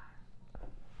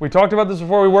we talked about this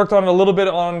before. We worked on it a little bit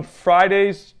on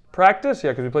Friday's practice.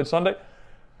 Yeah, because we played Sunday.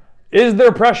 Is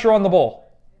there pressure on the ball?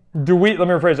 Let me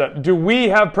rephrase that. Do we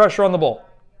have pressure on the ball?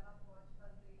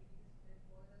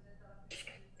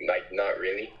 Like, not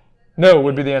really. No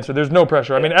would be the answer. There's no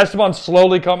pressure. I mean, Esteban's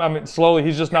slowly,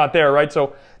 he's just not there, right?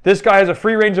 So this guy has a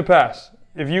free range of pass.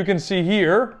 If you can see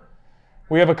here,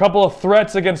 we have a couple of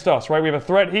threats against us, right? We have a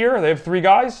threat here. They have 3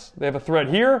 guys. They have a threat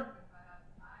here.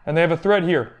 And they have a threat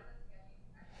here.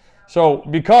 So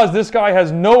because this guy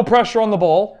has no pressure on the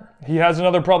ball, he has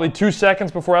another probably 2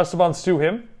 seconds before Esteban's to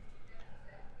him.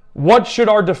 What should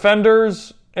our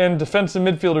defenders and defensive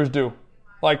midfielders do?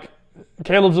 Like,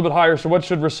 Caleb's a bit higher, so what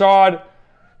should Rashad,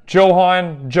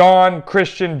 Johan, John,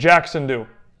 Christian, Jackson do?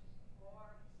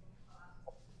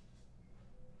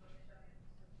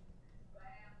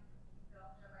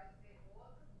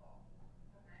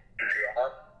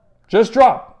 Just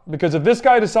drop. Because if this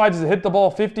guy decides to hit the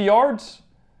ball 50 yards,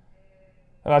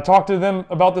 and I talked to them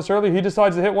about this earlier, he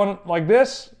decides to hit one like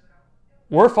this,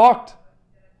 we're fucked.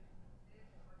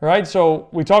 Right, so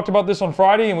we talked about this on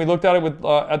Friday, and we looked at it with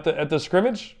at the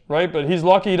scrimmage, right? But he's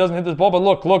lucky he doesn't hit this ball. But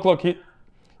look, he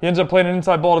ends up playing an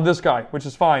inside ball to this guy, which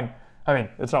is fine. I mean,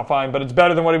 it's not fine, but it's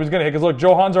better than what he was going to hit. Because look,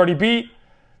 Johan's already beat.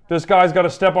 This guy's got to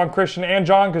step on Christian and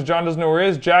John because John doesn't know where he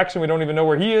is. Jackson, we don't even know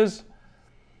where he is.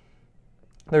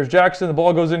 There's Jackson. The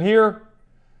ball goes in here.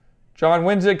 John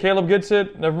wins it. Caleb gets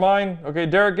it. Never mind. Okay,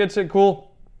 Derek gets it.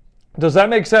 Cool. Does that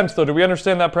make sense, though? Do we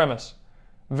understand that premise?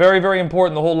 Very, very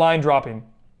important, the whole line dropping.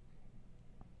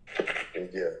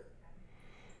 Yeah.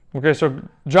 Okay, so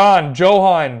John,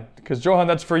 Johan, because Johan,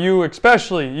 that's for you,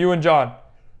 especially you and John.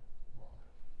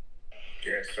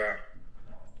 Yes, sir.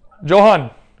 Johan,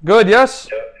 good, yes?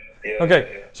 Yeah.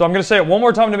 Okay, so I'm going to say it one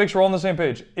more time to make sure we're all on the same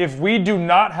page. If we do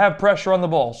not have pressure on the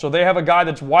ball, so they have a guy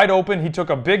that's wide open, he took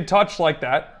a big touch like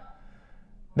that,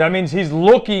 that means he's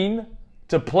looking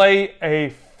to play a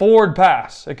forward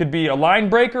pass. It could be a line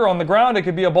breaker on the ground, it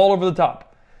could be a ball over the top.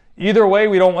 Either way,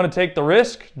 we don't want to take the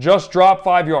risk. Just drop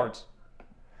 5 yards.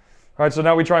 All right, so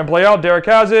now we try and play out. Derek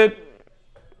has it.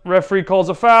 Referee calls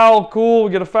a foul. Cool,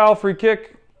 we get a foul, free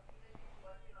kick.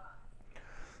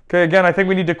 Okay, again, I think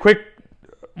we need to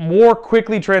more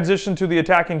quickly transition to the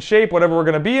attacking shape, whatever we're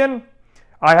going to be in.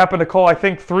 I happen to call, I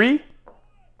think, 3.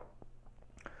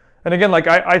 And again, like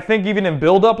I think even in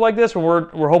build-up like this, when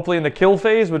we're hopefully in the kill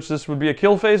phase, which this would be a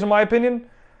kill phase in my opinion,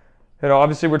 you know,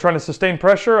 obviously we're trying to sustain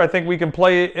pressure. I think we can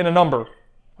play in a number.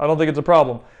 I don't think it's a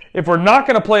problem. If we're not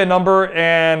going to play a number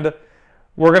and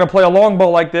we're going to play a long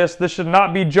ball like this should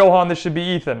not be Johan, this should be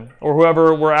Ethan or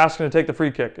whoever we're asking to take the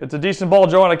free kick. It's a decent ball,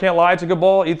 Johan, I can't lie, it's a good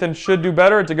ball. Ethan should do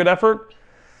better, it's a good effort.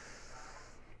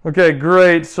 Okay,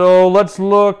 great. So let's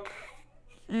look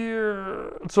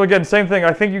here. So again, same thing.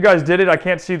 I think you guys did it. I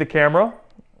can't see the camera,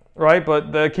 right?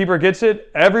 But the keeper gets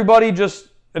it. Everybody just,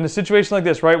 in a situation like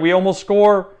this, right? We almost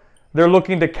score. They're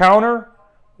looking to counter.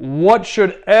 What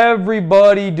should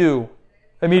everybody do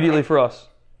immediately for us?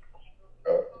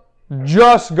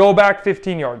 Just go back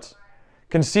 15 yards.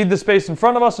 Concede the space in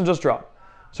front of us and just drop.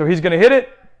 So he's going to hit it.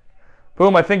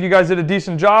 Boom, I think you guys did a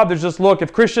decent job. There's just, look,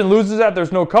 if Christian loses that,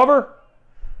 there's no cover.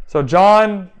 So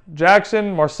John,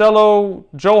 Jackson, Marcelo,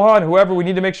 Johan, whoever, we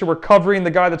need to make sure we're covering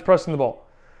the guy that's pressing the ball.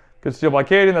 Good steal by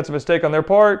Caden. That's a mistake on their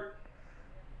part.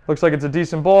 Looks like it's a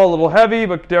decent ball, a little heavy,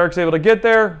 but Derek's able to get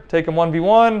there. Take him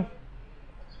 1v1.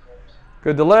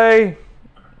 Good delay.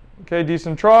 Okay,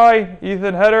 decent try.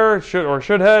 Ethan, header,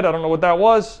 should head. I don't know what that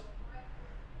was.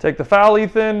 Take the foul,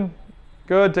 Ethan.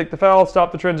 Good, take the foul,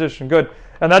 stop the transition. Good.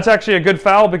 And that's actually a good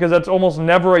foul because that's almost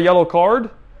never a yellow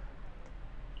card.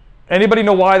 Anybody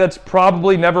know why that's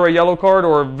probably never a yellow card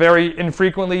or very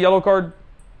infrequently yellow card?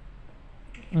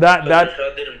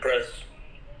 Rashad didn't press.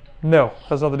 No,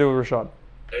 has nothing to do with Rashad.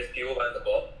 There's people behind the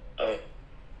ball.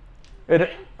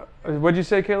 Oh. What'd you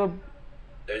say, Caleb?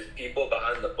 There's people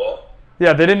behind the ball.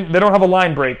 Yeah, they don't have a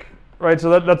line break, right?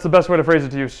 So that's the best way to phrase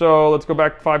it to you. So let's go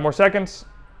back 5 more seconds.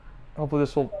 Hopefully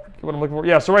this will get what I'm looking for.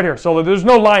 Yeah, so right here. So there's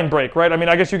no line break, right? I mean,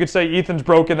 I guess you could say Ethan's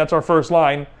broken. That's our first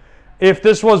line. If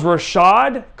this was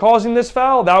Rashad causing this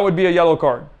foul, that would be a yellow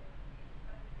card.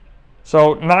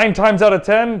 So 9 times out of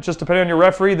 10, just depending on your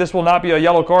referee, this will not be a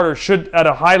yellow card, or should, at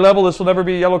a high level, this will never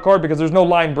be a yellow card because there's no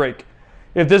line break.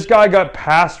 If this guy got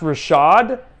past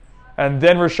Rashad and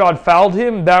then Rashad fouled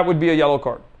him, that would be a yellow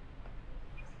card.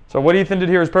 So what Ethan did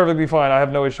here is perfectly fine. I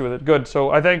have no issue with it. Good.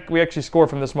 So I think we actually score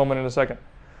from this moment in a second.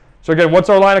 So again, what's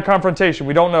our line of confrontation?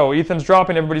 We don't know. Ethan's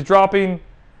dropping. Everybody's dropping.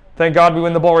 Thank God we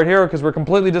win the ball right here because we're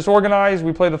completely disorganized.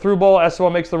 We play the through ball.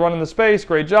 Esteban makes the run in the space.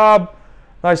 Great job.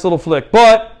 Nice little flick.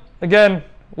 But, again,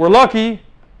 we're lucky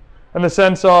in the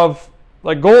sense of,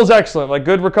 like, goal's excellent. Like,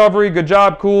 good recovery, good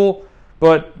job, cool.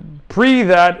 But pre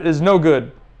that is no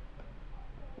good.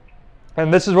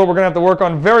 And this is what we're going to have to work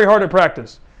on very hard at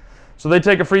practice. So they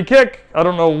take a free kick. I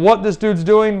don't know what this dude's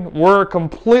doing. We're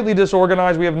completely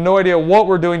disorganized. We have no idea what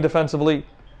we're doing defensively.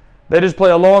 They just play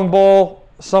a long ball.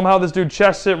 Somehow this dude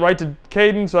chests it right to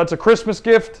Caden, so that's a Christmas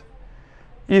gift.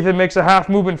 Ethan makes a half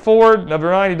movement forward.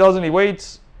 Number 9, he doesn't. He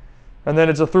waits. And then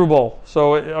it's a through ball.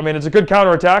 So, I mean, it's a good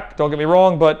counterattack. Don't get me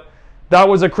wrong, but that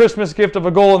was a Christmas gift of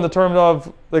a goal in the terms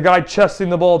of the guy chesting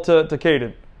the ball to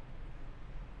Caden.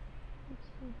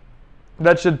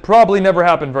 That should probably never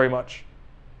happen very much.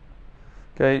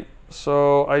 Okay,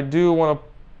 so I do want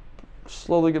to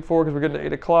slowly get forward because we're getting to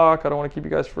 8 o'clock. I don't want to keep you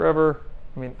guys forever.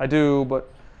 I mean, I do,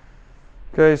 but...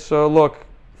 Okay, so look.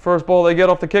 First ball they get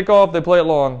off the kickoff, they play it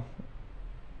long.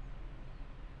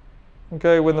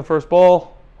 Okay, win the first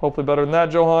ball. Hopefully better than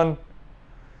that, Johan.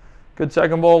 Good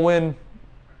second ball win.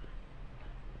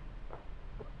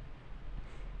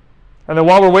 And then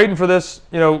while we're waiting for this,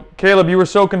 you know, Caleb, you were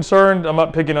so concerned. I'm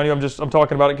not picking on you. I'm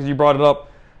talking about it because you brought it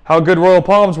up. How good Royal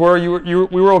Palms were.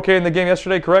 We were okay in the game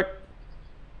yesterday, correct?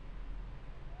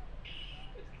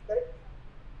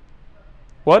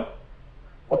 What?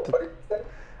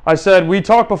 I said we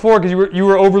talked before because you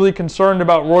were overly concerned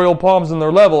about Royal Palms and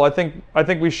their level. I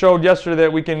think we showed yesterday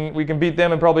that we can beat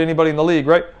them and probably anybody in the league,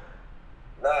 right?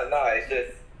 No, it's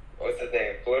just, what's the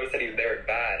thing? Florida said they were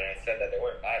bad, and I said that they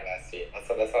weren't bad last year. That's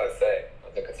all I said. I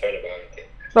wasn't concerned about anything.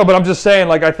 No, but I'm just saying,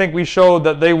 like, I think we showed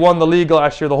that they won the league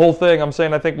last year, the whole thing. I'm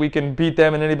saying I think we can beat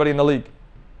them and anybody in the league.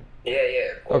 Yeah,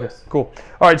 of course. Okay, cool.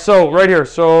 All right, so right here.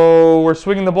 So we're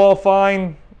swinging the ball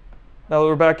fine. Now that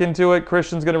we're back into it,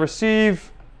 Christian's going to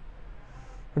receive.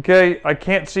 Okay, I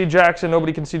can't see Jackson.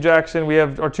 Nobody can see Jackson. We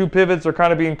have our 2 pivots. They're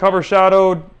kind of being cover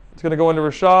shadowed. It's going to go into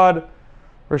Rashad.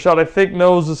 Rashad, I think,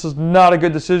 knows this is not a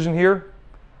good decision here.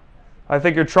 I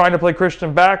think you're trying to play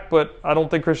Christian back, but I don't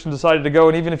think Christian decided to go.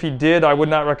 And even if he did, I would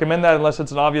not recommend that unless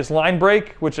it's an obvious line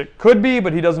break, which it could be,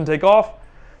 but he doesn't take off.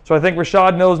 So I think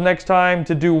Rashad knows next time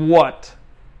to do what?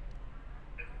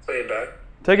 Play it back.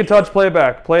 Take a touch, play it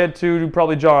back. Play it to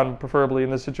probably John, preferably, in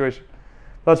this situation.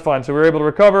 That's fine. So we were able to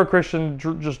recover. Christian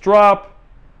just drop.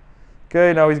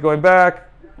 Okay, now he's going back.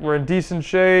 We're in decent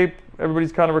shape.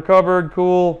 Everybody's kind of recovered.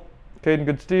 Cool. Caden,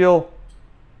 good steal.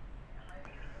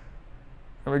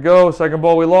 There we go. Second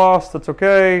ball we lost. That's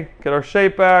okay. Get our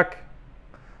shape back.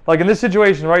 Like in this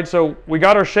situation, right? So we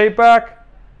got our shape back.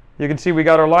 You can see we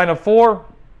got our line of 4.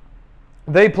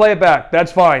 They play it back.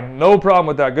 That's fine. No problem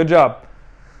with that. Good job.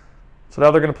 So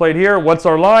now they're going to play it here. What's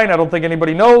our line? I don't think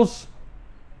anybody knows.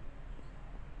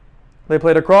 They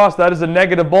played across. That is a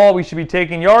negative ball. We should be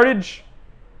taking yardage.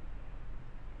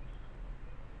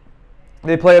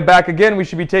 They play it back again. We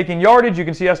should be taking yardage. You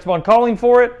can see Esteban calling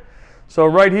for it. So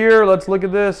right here, let's look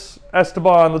at this.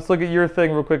 Esteban, let's look at your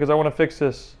thing real quick because I want to fix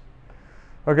this.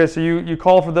 Okay, so you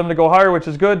call for them to go higher, which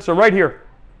is good. So right here,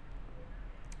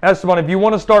 Esteban, if you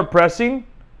want to start pressing,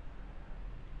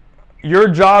 your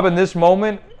job in this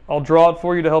moment I'll draw it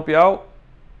for you to help you out,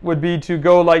 would be to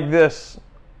go like this.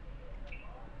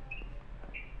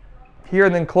 Here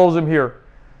and then close him here.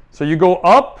 So you go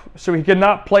up, so he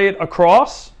cannot play it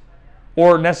across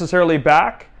or necessarily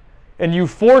back, and you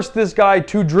force this guy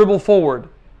to dribble forward.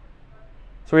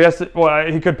 So he has to,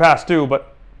 well, he could pass too,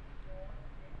 but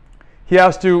he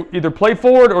has to either play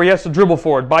forward or he has to dribble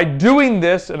forward. By doing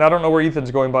this, and I don't know where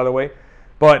Ethan's going, by the way,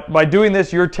 but by doing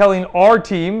this, you're telling our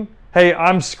team, hey,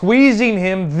 I'm squeezing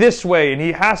him this way, and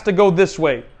he has to go this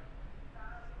way.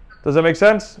 Does that make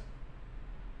sense?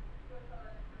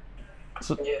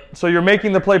 So you're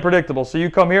making the play predictable. So you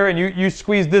come here and you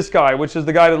squeeze this guy, which is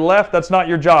the guy to the left. That's not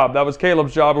your job. That was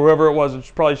Caleb's job, or whoever it was.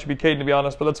 It probably should be Caden, to be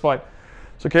honest, but that's fine.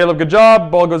 So Caleb, good job.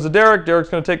 Ball goes to Derek. Derek's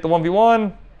going to take the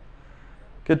 1v1.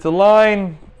 Get to the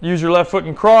line. Use your left foot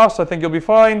and cross. I think you'll be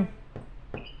fine.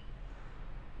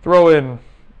 Throw in.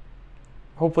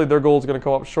 Hopefully their goal is going to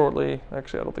come up shortly.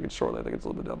 Actually, I don't think it's shortly. I think it's a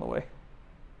little bit down the way.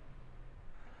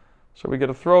 So we get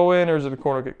a throw in, or is it a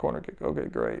corner kick? Corner kick. Okay,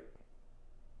 great.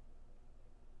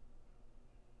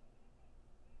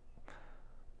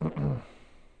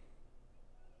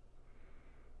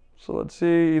 So let's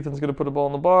see. Ethan's going to put a ball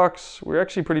in the box. We're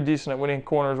actually pretty decent at winning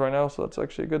corners right now, so that's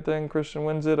actually a good thing. Christian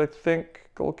wins it, I think.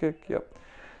 Goal kick, yep.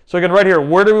 So again, right here,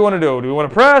 where do we want to do? Do we want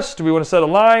to press? Do we want to set a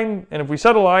line? And if we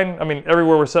set a line, I mean,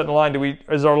 everywhere we're setting a line,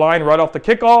 is our line right off the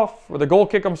kickoff, or the goal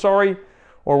kick, I'm sorry?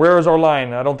 Or where is our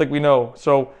line? I don't think we know.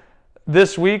 So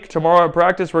this week, tomorrow at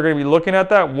practice, we're going to be looking at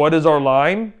that. What is our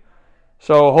line?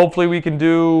 So hopefully we can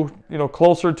do,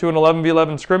 closer to an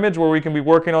 11v11 scrimmage where we can be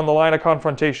working on the line of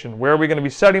confrontation. Where are we going to be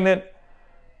setting it?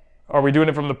 Are we doing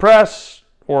it from the press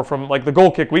or from like the goal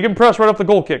kick? We can press right off the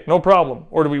goal kick, no problem.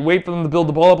 Or do we wait for them to build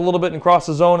the ball up a little bit and cross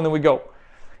the zone and then we go?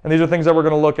 And these are things that we're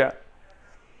going to look at.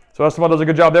 So Esteban does a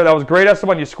good job there. That was great,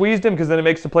 Esteban. You squeezed him because then it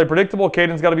makes the play predictable.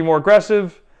 Caden's got to be more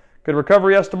aggressive. Good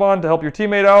recovery, Esteban, to help your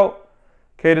teammate out.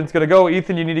 Caden's going to go.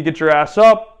 Ethan, you need to get your ass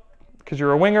up, because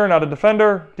you're a winger, not a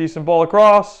defender. Decent ball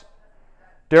across.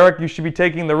 Derek, you should be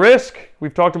taking the risk.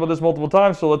 We've talked about this multiple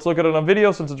times, so let's look at it on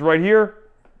video since it's right here.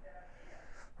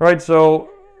 Right,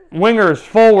 so wingers,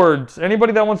 forwards,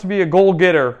 anybody that wants to be a goal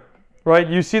getter, right?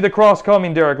 You see the cross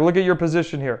coming, Derek. Look at your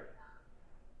position here.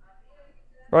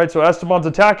 Right, so Esteban's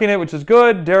attacking it, which is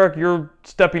good. Derek, you're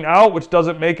stepping out, which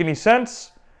doesn't make any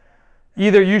sense.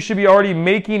 Either you should be already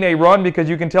making a run because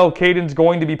you can tell Caden's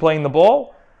going to be playing the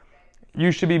ball.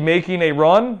 You should be making a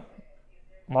run,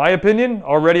 my opinion,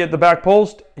 already at the back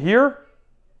post here,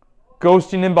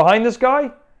 ghosting in behind this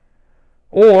guy,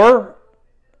 or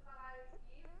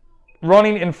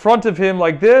running in front of him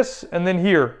like this and then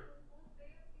here.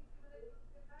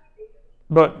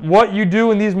 But what you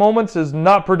do in these moments is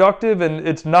not productive, and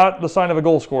it's not the sign of a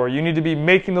goal scorer. You need to be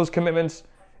making those commitments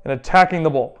and attacking the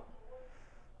ball.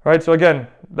 All right, so again,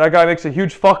 that guy makes a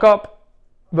huge fuck up,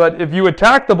 but if you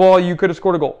attack the ball, you could have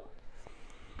scored a goal.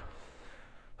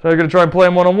 So you're going to try and play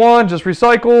him one-on-one, just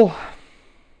recycle.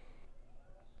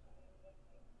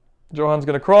 Johan's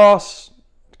going to cross.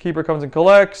 The keeper comes and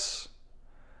collects.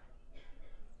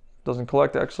 Doesn't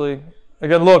collect, actually.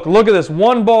 Again, look at this.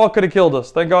 One ball could have killed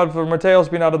us. Thank God for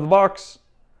Mateos being out of the box.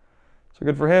 So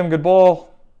good for him, good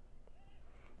ball.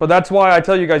 But that's why I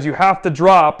tell you guys, you have to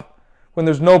drop when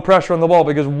there's no pressure on the ball,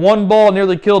 because one ball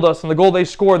nearly killed us, and the goal they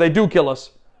score, they do kill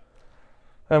us.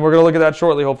 And we're going to look at that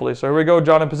shortly, hopefully. So here we go.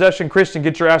 John in possession. Christian,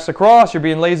 get your ass across. You're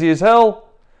being lazy as hell.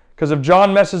 Because if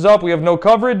John messes up, we have no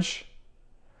coverage.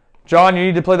 John, you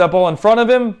need to play that ball in front of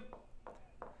him.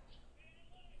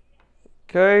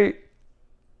 Okay.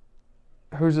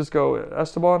 Who's this go?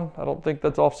 Esteban? I don't think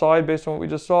that's offside based on what we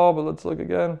just saw, but let's look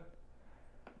again.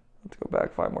 Let's go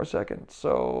back 5 more seconds.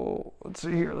 So let's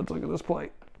see here. Let's look at this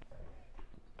play.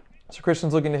 So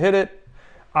Christian's looking to hit it.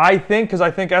 I think, because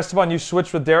I think, Esteban, you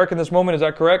switched with Derek in this moment. Is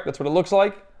that correct? That's what it looks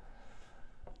like.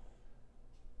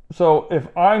 So if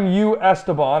I'm you,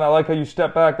 Esteban, I like how you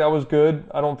step back. That was good.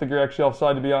 I don't think you're actually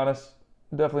offside, to be honest.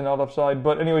 Definitely not offside.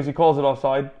 But anyways, he calls it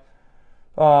offside.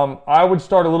 I would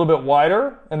start a little bit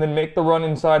wider and then make the run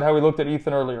inside how we looked at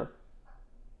Ethan earlier.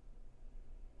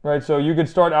 Right, so you could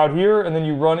start out here and then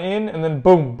you run in and then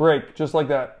boom, break, just like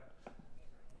that.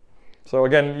 So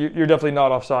again, you're definitely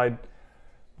not offside,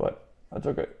 but that's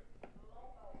okay.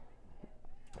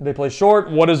 They play short.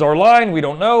 What is our line? We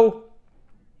don't know.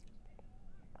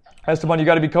 Esteban, you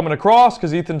got to be coming across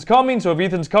because Ethan's coming. So if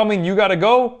Ethan's coming, you got to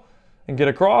go and get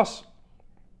across.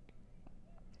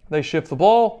 They shift the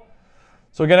ball.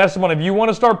 So again, Esteban, if you want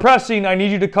to start pressing, I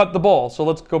need you to cut the ball. So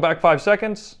let's go back 5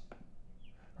 seconds.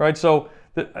 Right, so,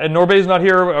 and Norbay's not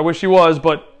here. I wish he was,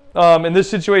 but in this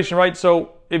situation, right,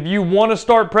 so if you want to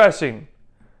start pressing,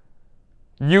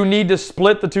 you need to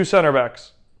split the 2 center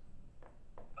backs.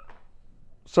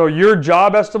 So your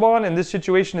job, Esteban, in this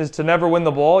situation is to never win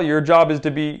the ball. Your job is to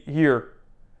be here.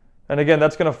 And again,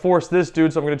 that's going to force this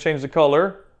dude, so I'm going to change the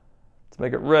color. Let's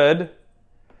make it red.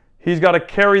 He's got to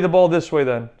carry the ball this way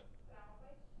then.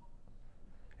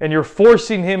 And you're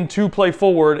forcing him to play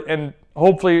forward and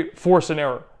hopefully force an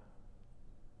error.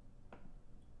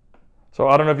 So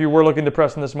I don't know if you were looking to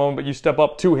press in this moment, but you step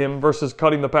up to him versus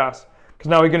cutting the pass. Because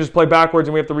now he can just play backwards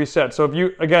and we have to reset. So if you're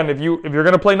going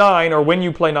to play 9, or when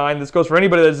you play 9, this goes for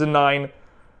anybody that's in 9.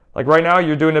 Like right now,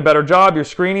 you're doing a better job, you're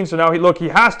screening. So now he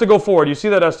has to go forward. You see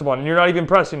that, Esteban, and you're not even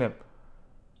pressing him.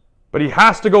 But he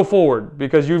has to go forward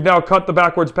because you've now cut the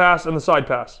backwards pass and the side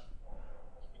pass.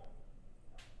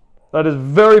 That is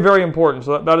very, very important.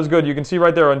 So that is good. You can see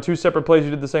right there on 2 separate plays you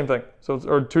did the same thing.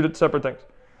 Or 2 separate things.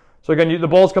 So again, the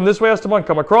balls come this way, Esteban,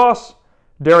 come across.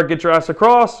 Derek, get your ass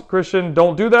across. Christian,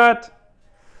 don't do that.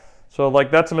 So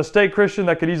like that's a mistake, Christian.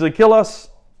 That could easily kill us.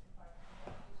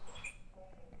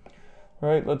 All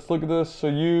right, let's look at this. So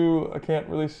I can't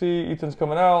really see. Ethan's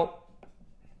coming out.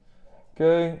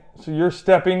 Okay, so you're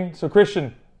stepping. So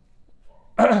Christian,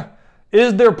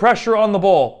 is there pressure on the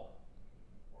ball?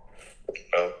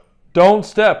 No. Don't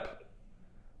step.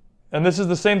 And this is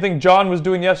the same thing John was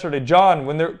doing yesterday. John,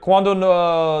 cuando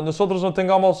nosotros no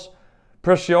tengamos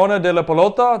presión de la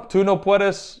pelota, tú no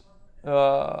puedes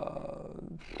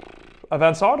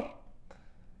avanzar.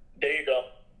 There you go.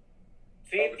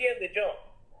 ¿Sí entiende, John?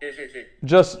 Sí.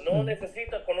 Just No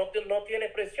necesita, no tiene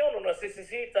presión, no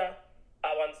necesita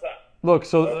avanzar. look,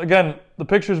 so again, the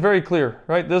picture is very clear,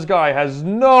 right? This guy has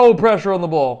no pressure on the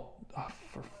ball. Oh,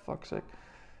 for fuck's sake.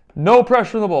 No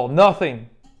pressure on the ball, nothing.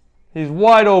 He's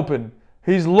wide open.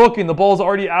 He's looking, the ball's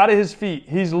already out of his feet.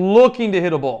 He's looking to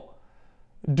hit a ball.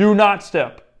 Do not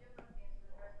step.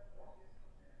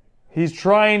 He's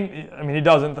trying, I mean, he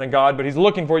doesn't, thank God, but he's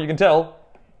looking for it, you can tell.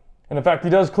 And in fact, he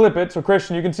does clip it. So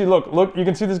Christian, you can see, look, you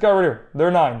can see this guy right here. They're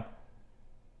 9.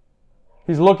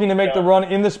 He's looking to make the run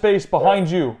in the space behind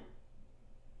you.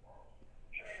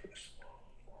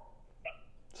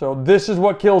 So this is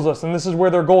what kills us, and this is where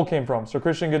their goal came from. So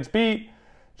Christian gets beat.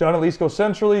 John at least goes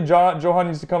centrally. Johan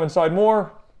needs to come inside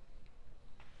more.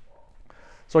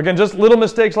 So again, just little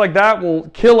mistakes like that will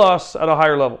kill us at a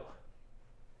higher level.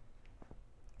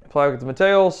 Apply with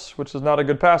Mateos, which is not a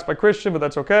good pass by Christian, but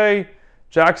that's okay.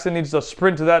 Jackson needs to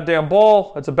sprint to that damn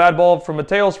ball. That's a bad ball from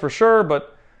Mateos for sure,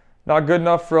 but not good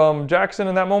enough from Jackson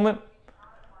in that moment.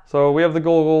 So we have the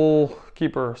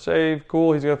goalkeeper. Save,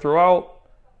 cool, he's going to throw out.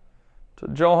 To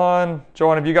Johan.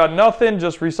 Johan, if you got nothing,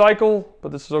 just recycle,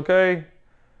 but this is okay.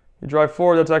 You drive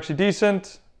forward, that's actually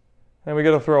decent. And we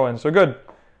get a throw in, so good.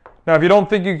 Now, if you don't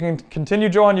think you can continue,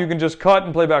 Johan, you can just cut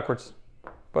and play backwards.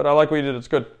 But I like what you did, it's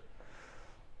good.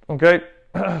 Okay,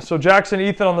 so Jackson,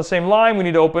 Ethan on the same line. We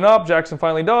need to open up. Jackson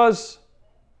finally does.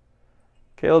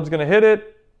 Caleb's going to hit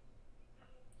it.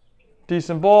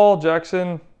 Decent ball.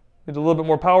 Jackson needs a little bit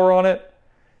more power on it.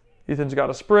 Ethan's got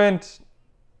a sprint.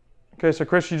 Okay, so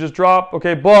Chris, you just drop.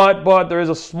 Okay, but there is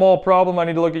a small problem. I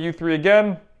need to look at you 3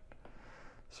 again.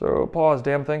 So pause,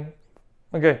 damn thing.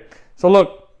 Okay, so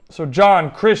look. So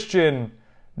John, Christian,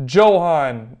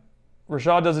 Johan.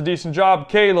 Rashad does a decent job.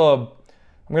 Caleb.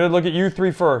 I'm going to look at you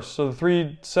 3 first. So the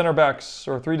 3 center backs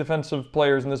or 3 defensive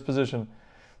players in this position.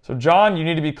 So John, you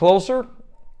need to be closer.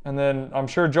 And then I'm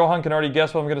sure Johan can already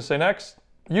guess what I'm going to say next.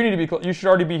 You need to be you should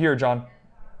already be here, John.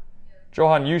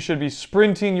 Johan, you should be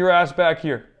sprinting your ass back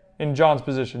here in John's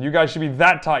position. You guys should be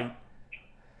that tight.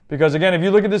 Because again, if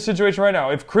you look at this situation right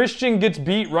now, if Christian gets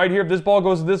beat right here, if this ball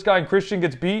goes to this guy and Christian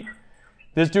gets beat,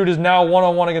 this dude is now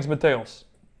one-on-one against Mateos.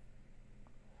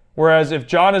 Whereas if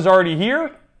John is already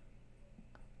here,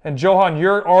 and Johan,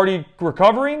 you're already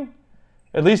recovering,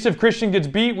 at least if Christian gets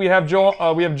beat, we have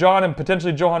John and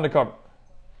potentially Johan to cover.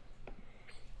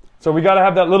 So we got to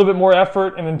have that little bit more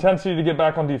effort and intensity to get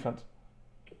back on defense.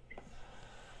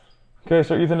 Okay,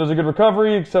 so Ethan does a good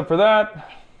recovery, except for that.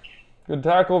 Good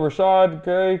tackle, Rashad.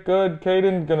 Okay, good.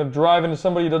 Caden, going to drive into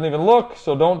somebody who doesn't even look,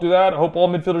 so don't do that. I hope all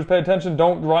midfielders pay attention.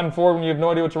 Don't run forward when you have no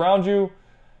idea what's around you.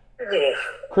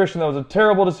 Christian, that was a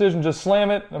terrible decision. Just slam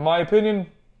it, in my opinion.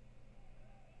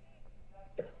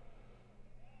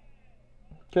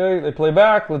 Okay, they play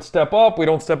back. Let's step up. We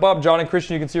don't step up. John and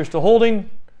Christian, you can see, are still holding.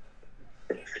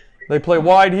 They play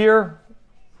wide here.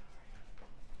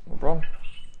 No problem.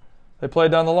 They play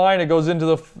down the line. It goes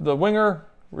into the winger.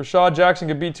 Rashad Jackson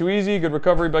get beat too easy. Good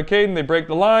recovery by Caden. They break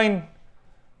the line.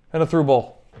 And a through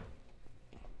ball.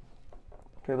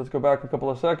 Okay, let's go back a couple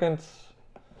of seconds.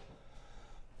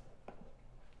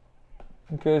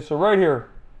 Okay, so right here.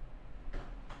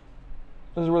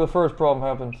 This is where the first problem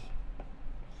happens.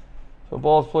 So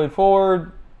ball's played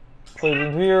forward. Plays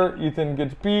in here. Ethan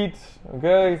gets beat.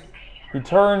 Okay. He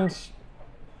turns.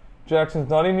 Jackson's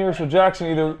not in here, so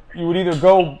Jackson, you would either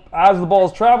go as the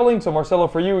ball's traveling. So Marcelo,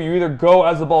 for you either go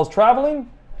as the ball's traveling,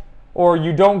 or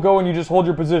you don't go and you just hold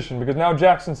your position, because now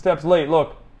Jackson steps late.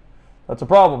 Look, that's a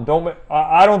problem.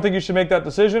 I don't think you should make that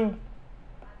decision,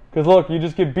 because look, you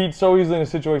just get beat so easily in a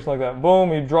situation like that.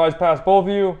 Boom, he drives past both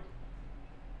of you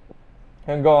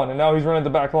and gone, and now he's running the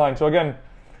back line. So again,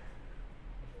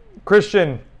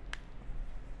 Christian,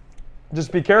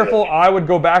 just be careful. I would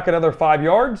go back another 5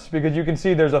 yards, because you can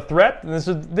see there's a threat. And this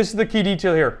is the key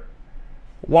detail here.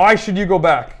 Why should you go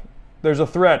back? There's a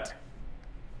threat.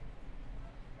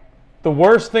 The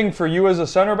worst thing for you as a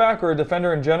center back or a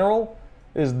defender in general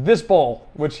is this ball,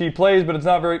 which he plays, but it's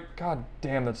not very... God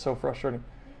damn, that's so frustrating.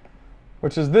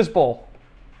 Which is this ball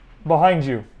behind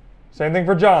you. Same thing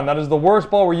for John. That is the worst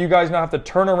ball, where you guys now have to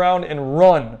turn around and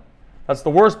run. That's the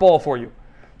worst ball for you.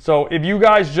 So if you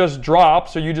guys just drop,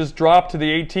 so you just drop to the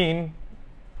 18,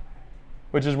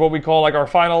 which is what we call like our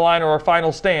final line or our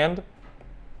final stand,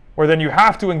 where then you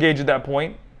have to engage at that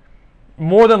point,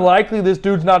 more than likely this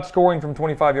dude's not scoring from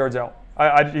 25 yards out.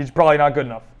 He's probably not good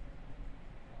enough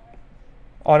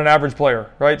on an average player,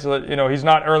 right? So that, you know, he's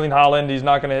not Erling Haaland. He's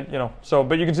not going to hit, you know. So,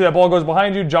 but you can see that ball goes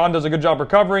behind you. John does a good job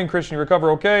recovering. Christian, you recover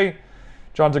okay.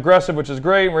 John's aggressive, which is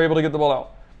great. We're able to get the ball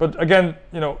out. But again,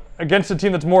 you know, against a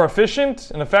team that's more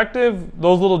efficient and effective,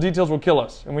 those little details will kill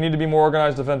us, and we need to be more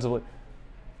organized defensively.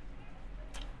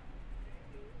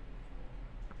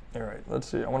 All right, let's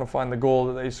see. I want to find the goal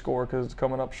that they score, because it's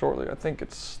coming up shortly. I think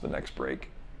it's the next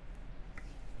break.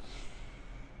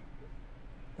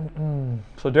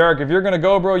 So Derek, if you're going to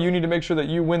go, bro, you need to make sure that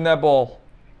you win that ball.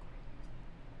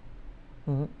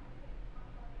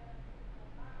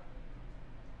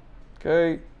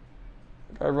 Okay.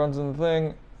 Guy runs in the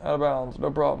thing. Out of bounds.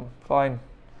 No problem. Fine.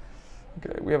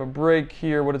 Okay, we have a break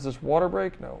here. What is this? Water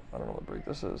break? No, I don't know what break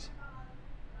this is.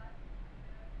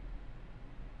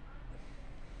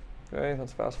 Okay,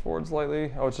 let's fast forward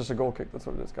slightly. Oh, it's just a goal kick. That's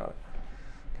what it is. Got it.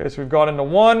 Okay, so we've got into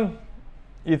one.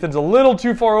 Ethan's a little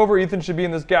too far over. Ethan should be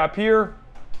in this gap here.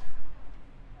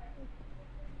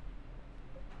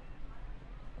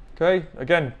 Okay,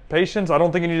 again, patience. I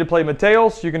don't think you need to play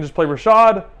Mateos. You can just play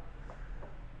Rashad.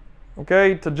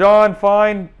 Okay, to John,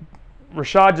 fine.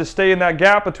 Rashad, just stay in that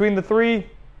gap between the three.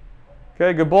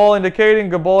 Okay, good ball into Caden.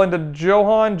 Good ball into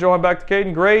Johan. Johan back to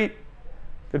Caden. Great.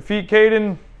 Good feet,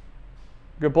 Caden.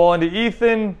 Good ball into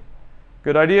Ethan.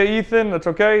 Good idea, Ethan. That's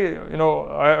okay. You know,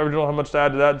 I don't have much to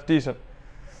add to that. It's decent.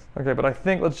 Okay, but I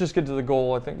think let's just get to the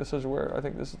goal. I think this is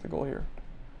the goal here.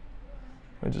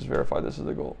 Let me just verify this is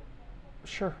the goal.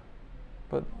 Sure.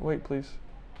 But wait, please.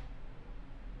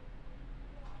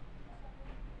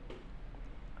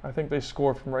 I think they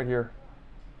score from right here.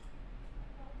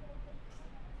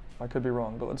 I could be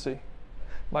wrong, but let's see.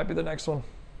 Might be the next one.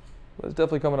 But it's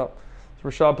definitely coming up. So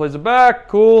Rashad plays it back.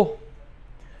 Cool.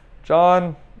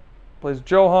 John plays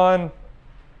Johan.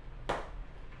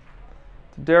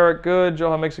 To Derek, good.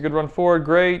 Johan makes a good run forward.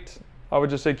 Great. I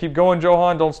would just say keep going,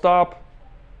 Johan. Don't stop.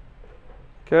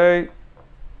 Okay.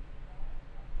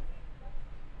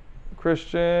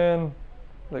 Christian.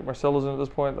 I think Marcelo's in at this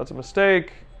point. That's a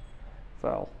mistake.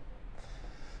 Foul.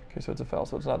 Okay, so it's a foul,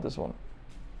 so it's not this one.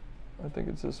 I think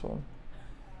it's this one.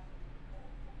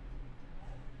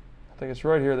 I think it's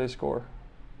right here they score.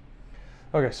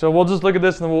 Okay, so we'll just look at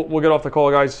this and then we'll get off the call,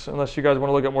 guys, unless you guys want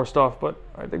to look at more stuff. But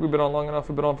I think we've been on long enough.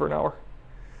 We've been on for an hour.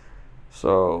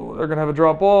 So they're going to have a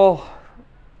drop ball.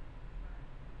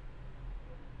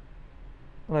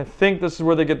 And I think this is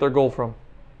where they get their goal from.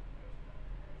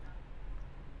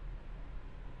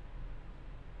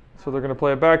 So they're going to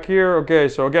play it back here. Okay,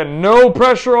 so again, no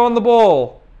pressure on the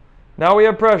ball. Now we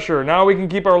have pressure. Now we can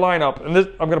keep our line up. And this,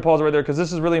 I'm going to pause right there because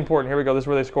this is really important. Here we go. This is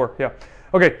where they score. Yeah.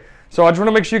 Okay, so I just want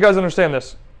to make sure you guys understand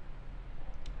this.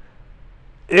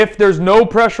 If there's no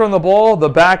pressure on the ball, the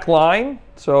back line,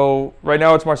 so right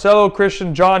now it's Marcelo,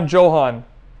 Christian, John, Johan.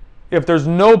 If there's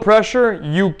no pressure,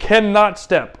 you cannot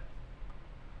step.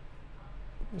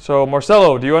 So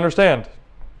Marcelo, do you understand?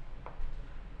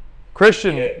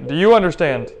 Christian, do you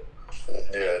understand?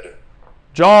 Yeah, I do.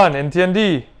 John,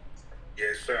 entiende?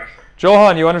 Yes, sir.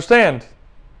 Johan, you understand?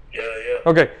 Yeah.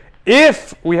 Okay.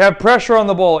 If we have pressure on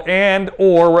the ball and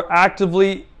or we're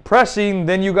actively pressing,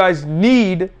 then you guys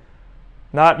need,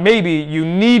 not maybe, you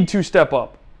need to step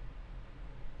up.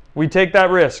 We take that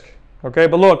risk. Okay,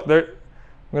 but look, I'm going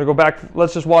to go back.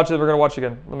 Let's just watch it. We're going to watch it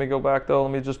again. Let me go back, though.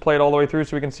 Let me just play it all the way through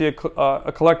so we can see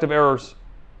a collective errors.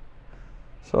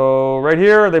 So right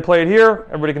here, they play it here.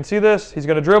 Everybody can see this. He's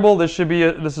going to dribble. This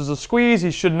is a squeeze. He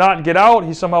should not get out.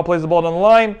 He somehow plays the ball down the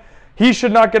line. He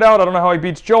should not get out. I don't know how he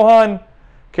beats Johan.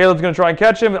 Caleb's going to try and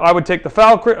catch him. I would take the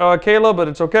foul, Caleb, but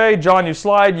it's okay. John, you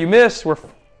slide, you miss. We're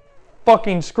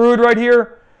fucking screwed right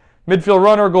here. Midfield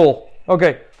runner, goal.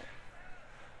 Okay.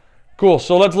 Cool,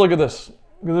 so let's look at this.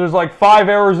 There's like 5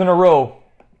 errors in a row.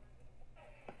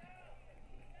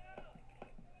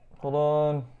 Hold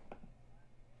on.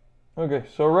 Okay,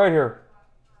 so right here.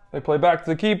 They play back to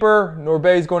the keeper.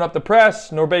 Norbé's going up the press.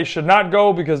 Norbé should not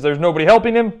go because there's nobody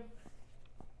helping him.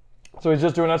 So he's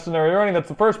just doing necessary running. That's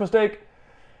the first mistake.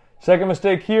 Second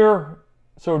mistake here.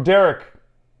 So Derek,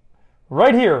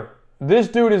 right here, this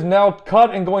dude is now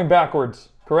cut and going backwards,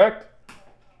 correct?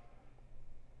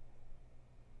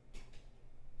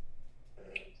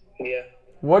 Yeah.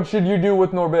 What should you do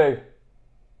with Norbé?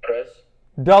 Press.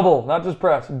 Double, not just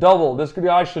press, double. This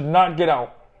guy should not get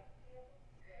out.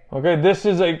 Okay, this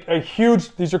is a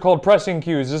huge, these are called pressing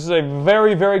cues. This is a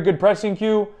very, very good pressing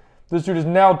cue. This dude is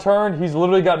now turned. He's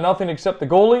literally got nothing except the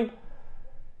goalie.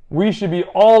 We should be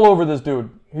all over this dude.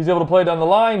 He's able to play down the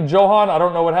line. Johan, I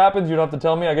don't know what happens. You don't have to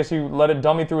tell me. I guess he let it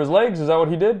dummy through his legs. Is that what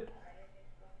he did?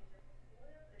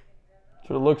 That's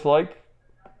what it looks like.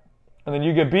 And then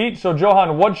you get beat. So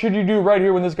Johan, what should you do right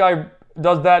here when this guy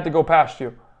does that to go past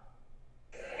you?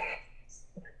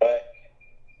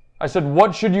 I said,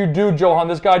 what should you do, Johan?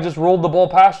 This guy just rolled the ball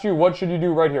past you. What should you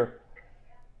do right here?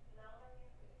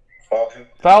 Foul him.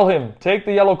 Foul him. Take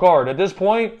the yellow card. At this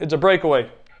point, it's a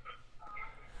breakaway.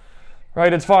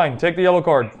 Right, it's fine. Take the yellow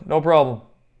card. No problem.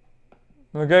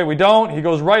 Okay, we don't. He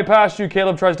goes right past you.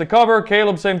 Caleb tries to cover.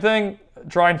 Caleb, same thing.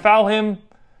 Try and foul him.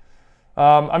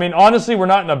 I mean, honestly, we're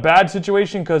not in a bad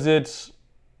situation because it's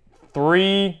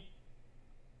 3,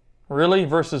 really,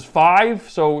 versus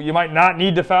 5. So you might not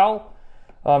need to foul.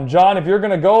 John, if you're going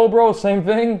to go, bro, same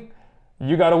thing.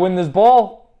 You got to win this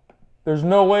ball. There's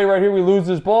no way right here we lose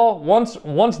this ball.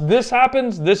 Once this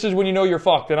happens, this is when you know you're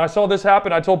fucked. And I saw this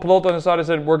happen. I told Pelota on the side, I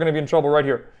said, we're going to be in trouble right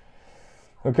here.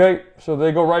 Okay, so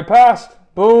they go right past.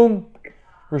 Boom.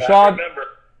 Rashad.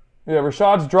 Yeah,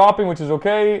 Rashad's dropping, which is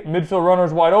okay. Midfield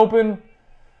runner's wide open.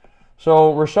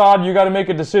 So, Rashad, you got to make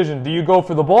a decision. Do you go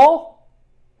for the ball?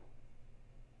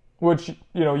 Which,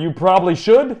 you know, you probably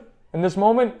should. In this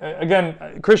moment,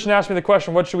 again, Christian asked me the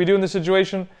question, what should we do in this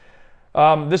situation?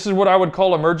 This is what I would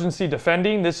call emergency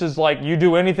defending. This is like you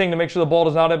do anything to make sure the ball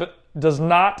does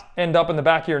not end up in the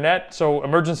back of your net. So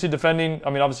emergency defending, I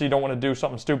mean, obviously you don't want to do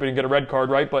something stupid and get a red card,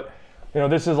 right? But, you know,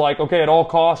 this is like, okay, at all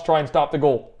costs, try and stop the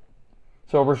goal.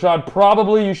 So Rashad,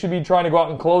 probably you should be trying to go out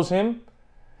and close him.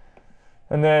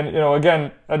 And then, you know,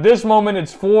 again, at this moment,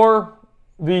 it's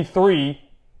 4v3.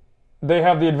 They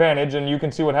have the advantage, and you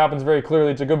can see what happens very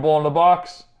clearly. It's a good ball in the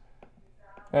box,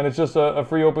 and it's just a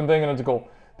free open thing, and it's a goal.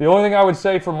 The only thing I would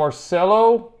say for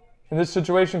Marcelo in this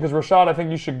situation, because Rashad, I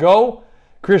think you should go.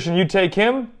 Christian, you take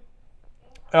him.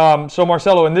 So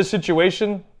Marcelo, in this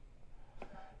situation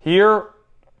here,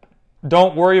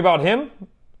 don't worry about him.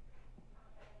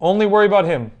 Only worry about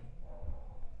him.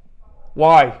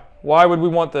 Why? Why would we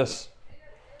want this?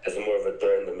 As more of a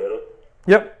threat in the middle.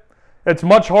 Yep. It's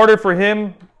much harder for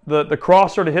him, the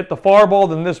crosser, to hit the far ball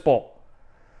than this ball.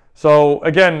 So,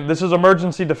 again, this is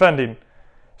emergency defending.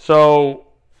 So,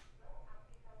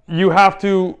 you have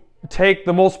to take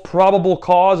the most probable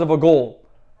cause of a goal.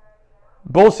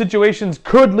 Both situations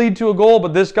could lead to a goal,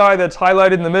 but this guy that's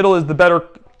highlighted in the middle is the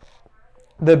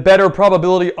better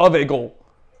probability of a goal.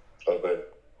 Okay.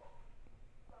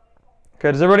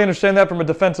 Okay, does everybody understand that from a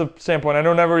defensive standpoint? I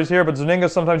know not everybody's here, but Zuninga,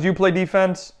 sometimes you play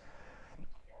defense.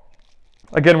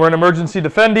 Again, we're in emergency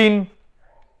defending.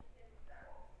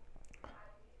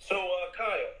 So, Kyle.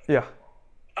 Yeah.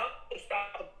 How to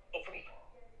stop the ball from?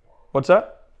 What's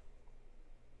that?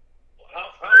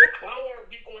 How are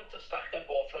we going to stop that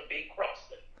ball from being crossed?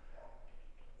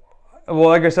 Then? Well,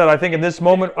 like I said, I think in this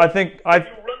moment, Can you run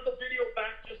the video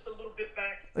back just a little bit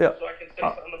back? Yeah. So I can say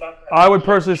something about that. I would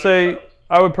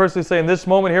personally say in this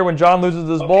moment here, when John loses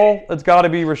this ball, it's got to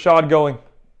be Rashad going.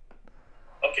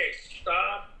 Okay,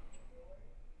 stop.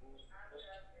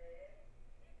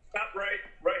 Stop right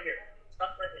here.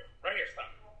 Stop right here. Right here,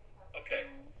 stop. Okay.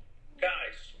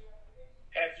 Guys,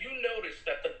 have you noticed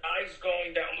that the guy's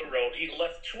going down the road? He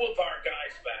left 2 of our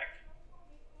guys back.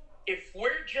 If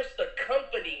we're just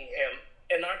accompanying him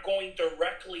and not going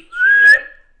directly to him,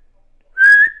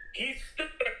 he's still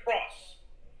going to cross.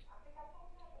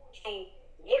 So,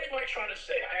 what am I trying to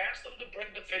say? I asked them to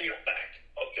bring the video back,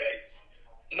 okay?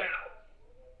 Now,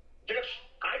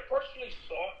 I personally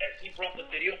saw, as he brought the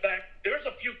video back, there's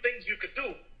a few things you could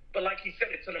do, but like he said,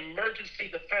 it's an emergency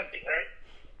defending, right?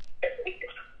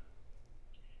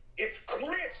 If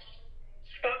Chris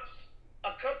stops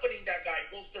accompanying that guy,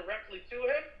 goes directly to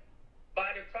him,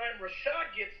 by the time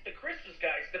Rashad gets to Chris's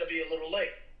guy, it's going to be a little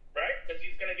late, right? Because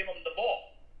he's going to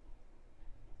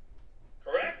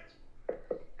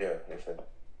 100%.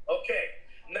 Okay,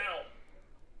 now,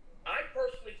 I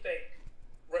personally think,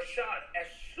 Rashad, as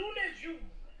soon as you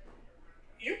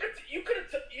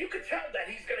could tell that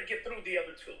he's gonna get through the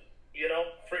other two, you know,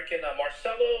 freaking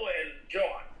Marcelo and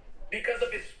John, because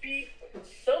of his speed.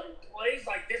 Some plays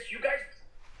like this, you guys,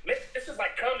 this is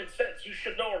like common sense. You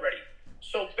should know already.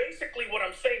 So basically, what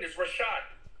I'm saying is, Rashad,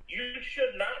 you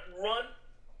should not run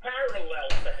parallel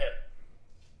to him.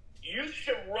 You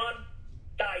should run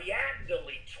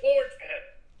diagonally towards him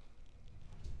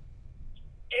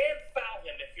and foul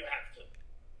him if you have to.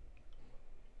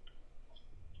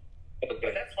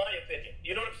 But that's my opinion.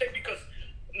 You know what I'm saying? Because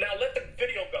now let the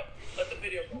video go. Let the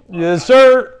video go. Yes,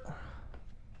 sir.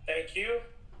 Thank you.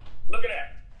 Look at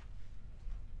that.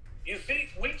 You see,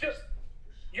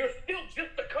 you're still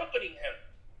just accompanying him.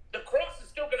 The cross is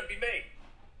still going to be made.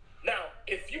 Now,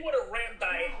 if you would have ran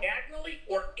diagonally,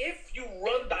 or if you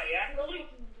run diagonally,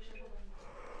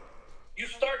 you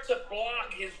start to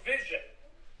block his vision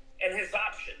and his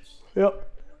options. Yep.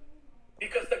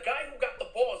 Because the guy who got the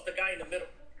ball is the guy in the middle.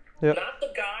 Yep. Not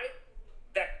the guy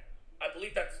that, I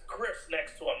believe that's Chris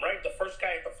next to him, right? The first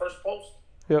guy at the first post.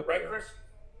 Yep. Right, Chris?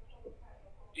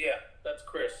 Yeah, that's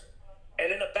Chris.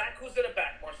 And in the back, who's in the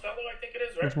back? Marcelo, I think it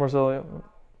is, right? It's Marcelo.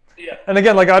 Yeah. Yeah. And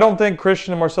again, like I don't think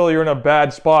Christian and Marcelo, you're in a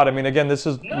bad spot. I mean, again, this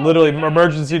is literally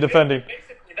emergency defending.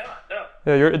 Basically not, no.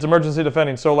 Yeah, it's emergency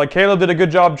defending. So like Caleb did a good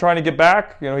job trying to get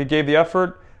back. You know, he gave the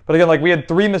effort. But again, like we had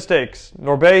 3 mistakes.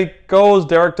 Norbay goes,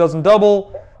 Derek doesn't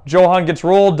double, Johan gets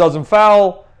rolled, doesn't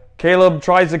foul. Caleb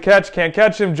tries to catch, can't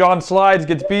catch him. John slides,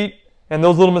 gets beat, and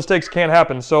those little mistakes can't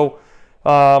happen. So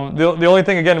the only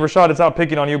thing, again, Rashad, it's not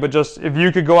picking on you, but just if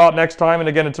you could go out next time, and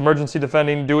again, it's emergency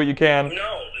defending, do what you can.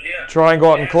 No, yeah. Try and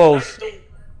go out and close. It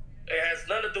has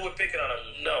nothing to do with picking on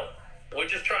him. No. We're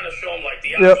just trying to show him, like, the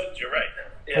Yep. options. You're right.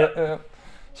 Yeah.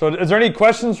 So is there any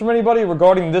questions from anybody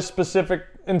regarding this specific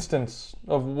instance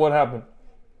of what happened?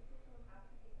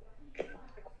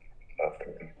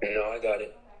 No, I got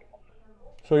it.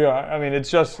 So yeah, I mean,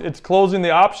 it's closing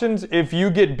the options. If you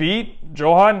get beat,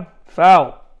 Johan,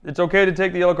 foul. It's okay to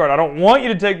take the yellow card. I don't want you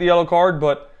to take the yellow card,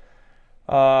 but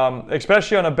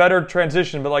especially on a better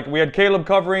transition. But like we had Caleb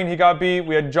covering, he got beat.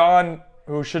 We had John,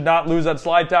 who should not lose that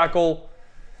slide tackle,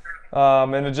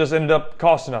 and it just ended up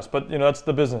costing us. But you know, that's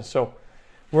the business. So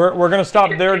we're gonna stop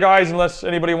there, guys, unless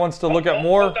anybody wants to look at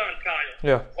more. Hold on, Kyle.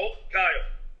 Yeah. Kyle,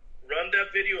 run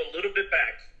that video a little bit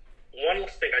back. One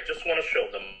last thing, I just want to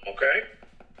show them, okay?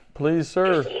 Please, Just a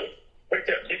sir. little. Right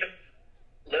there.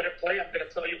 Let it play. I'm going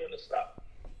to tell you when to stop.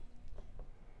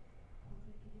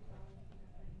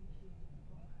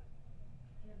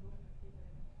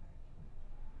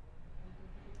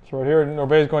 So right here,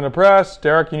 Norbay's going to press.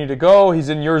 Derek, you need to go. He's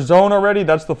in your zone already.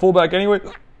 That's the fullback anyway,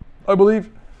 I believe.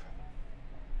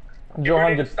 You're Johan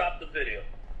ready to gets. stop the video.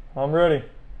 I'm ready.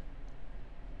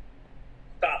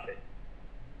 Stop it.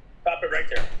 Stop it right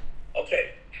there.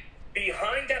 Okay.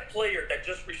 Behind that player that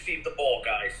just received the ball,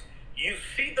 guys, you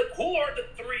see who are the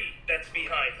 3 that's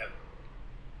behind him?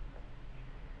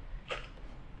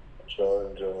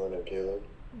 John, and Caleb.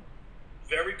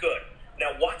 Very good.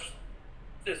 Now watch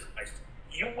this, guys.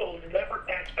 You will never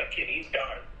catch that kid. He's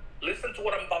gone. Listen to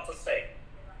what I'm about to say.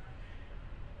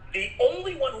 The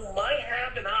only one who might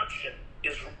have an option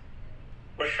is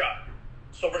Rashad.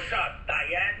 So Rashad,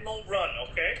 diagonal run,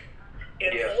 okay?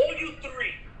 And Yeah. all you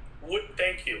 3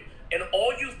 thank you. And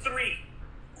all you 3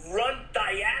 run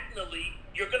diagonally.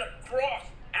 You're gonna cross.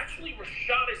 Actually,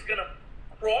 Rashad is gonna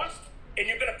cross, and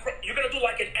you're gonna do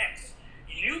like an X.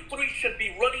 You 3 should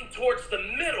be running towards the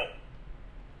middle.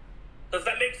 Does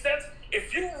that make sense?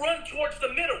 If you run towards the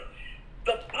middle,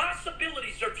 the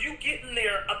possibilities of you getting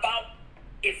there about,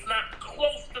 if not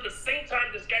close to the same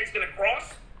time this guy's gonna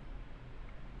cross,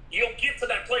 you'll get to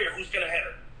that player who's gonna head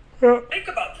her. Yeah, Think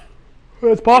about that.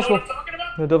 it's possible. You know what I'm talking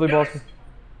about? Yeah, definitely Guys, possible.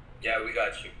 Yeah, we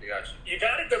got you. We got you. You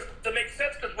got it? Does that make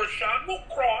sense? Because Rashad will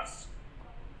cross,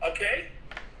 okay?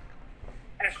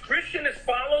 As Christian is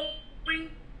following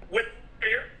with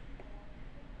here,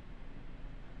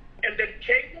 and then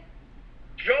Caleb,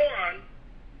 Johan,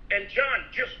 and John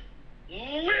just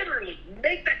literally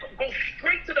make that go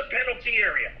straight to the penalty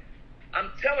area.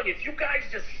 I'm telling you, if you guys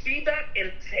just see that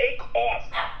and take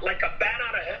off like a bat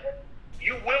out of heaven,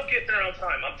 you will get there on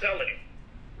time. I'm telling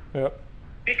you. Yep.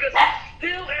 Because he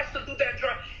still has to do that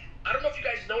drive. I don't know if you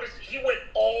guys noticed, he went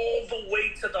all the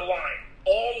way to the line,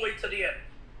 all the way to the end.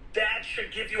 That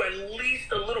should give you at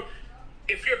least a little.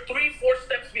 If you're 3-4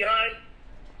 steps behind,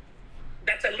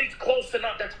 that's at least close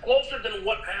enough. That's closer than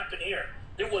what happened here.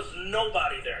 There was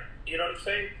nobody there. You know what I'm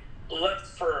saying? Left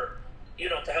for,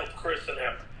 to help Chris and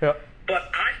him. Yep.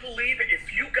 But I believe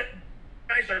if you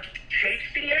guys are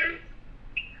chasing him,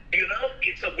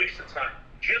 a waste of time.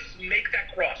 Just make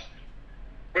that cross.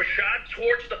 Rashad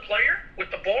towards the player with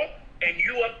the ball, and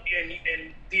you up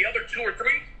and the other 2 or 3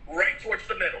 right towards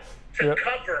the middle to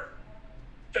cover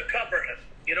him.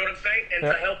 You know what I'm saying? And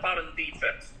to help out in the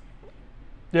defense.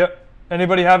 Yep.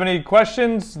 Anybody have any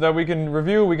questions that we can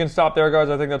review? We can stop there, guys.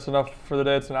 I think that's enough for the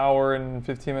day. It's an hour and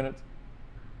 15 minutes.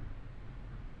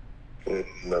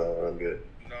 No, I'm good.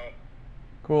 No.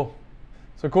 Cool.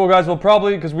 So cool, guys. We'll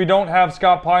probably, because we don't have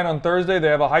Scott Pine on Thursday, they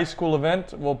have a high school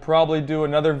event. We'll probably do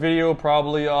another video,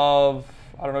 probably of,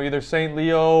 I don't know, either St.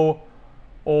 Leo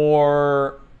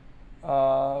or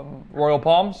Royal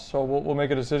Palms. So we'll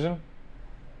make a decision.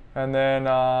 And then,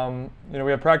 you know,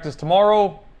 we have practice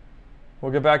tomorrow.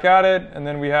 We'll get back at it. And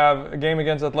then we have a game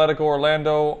against Atletico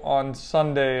Orlando on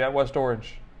Sunday at West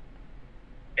Orange.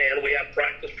 And we have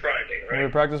practice Friday, right? We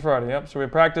have practice Friday, yep. So we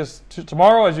have practice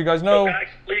tomorrow, as you guys know. So guys,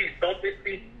 please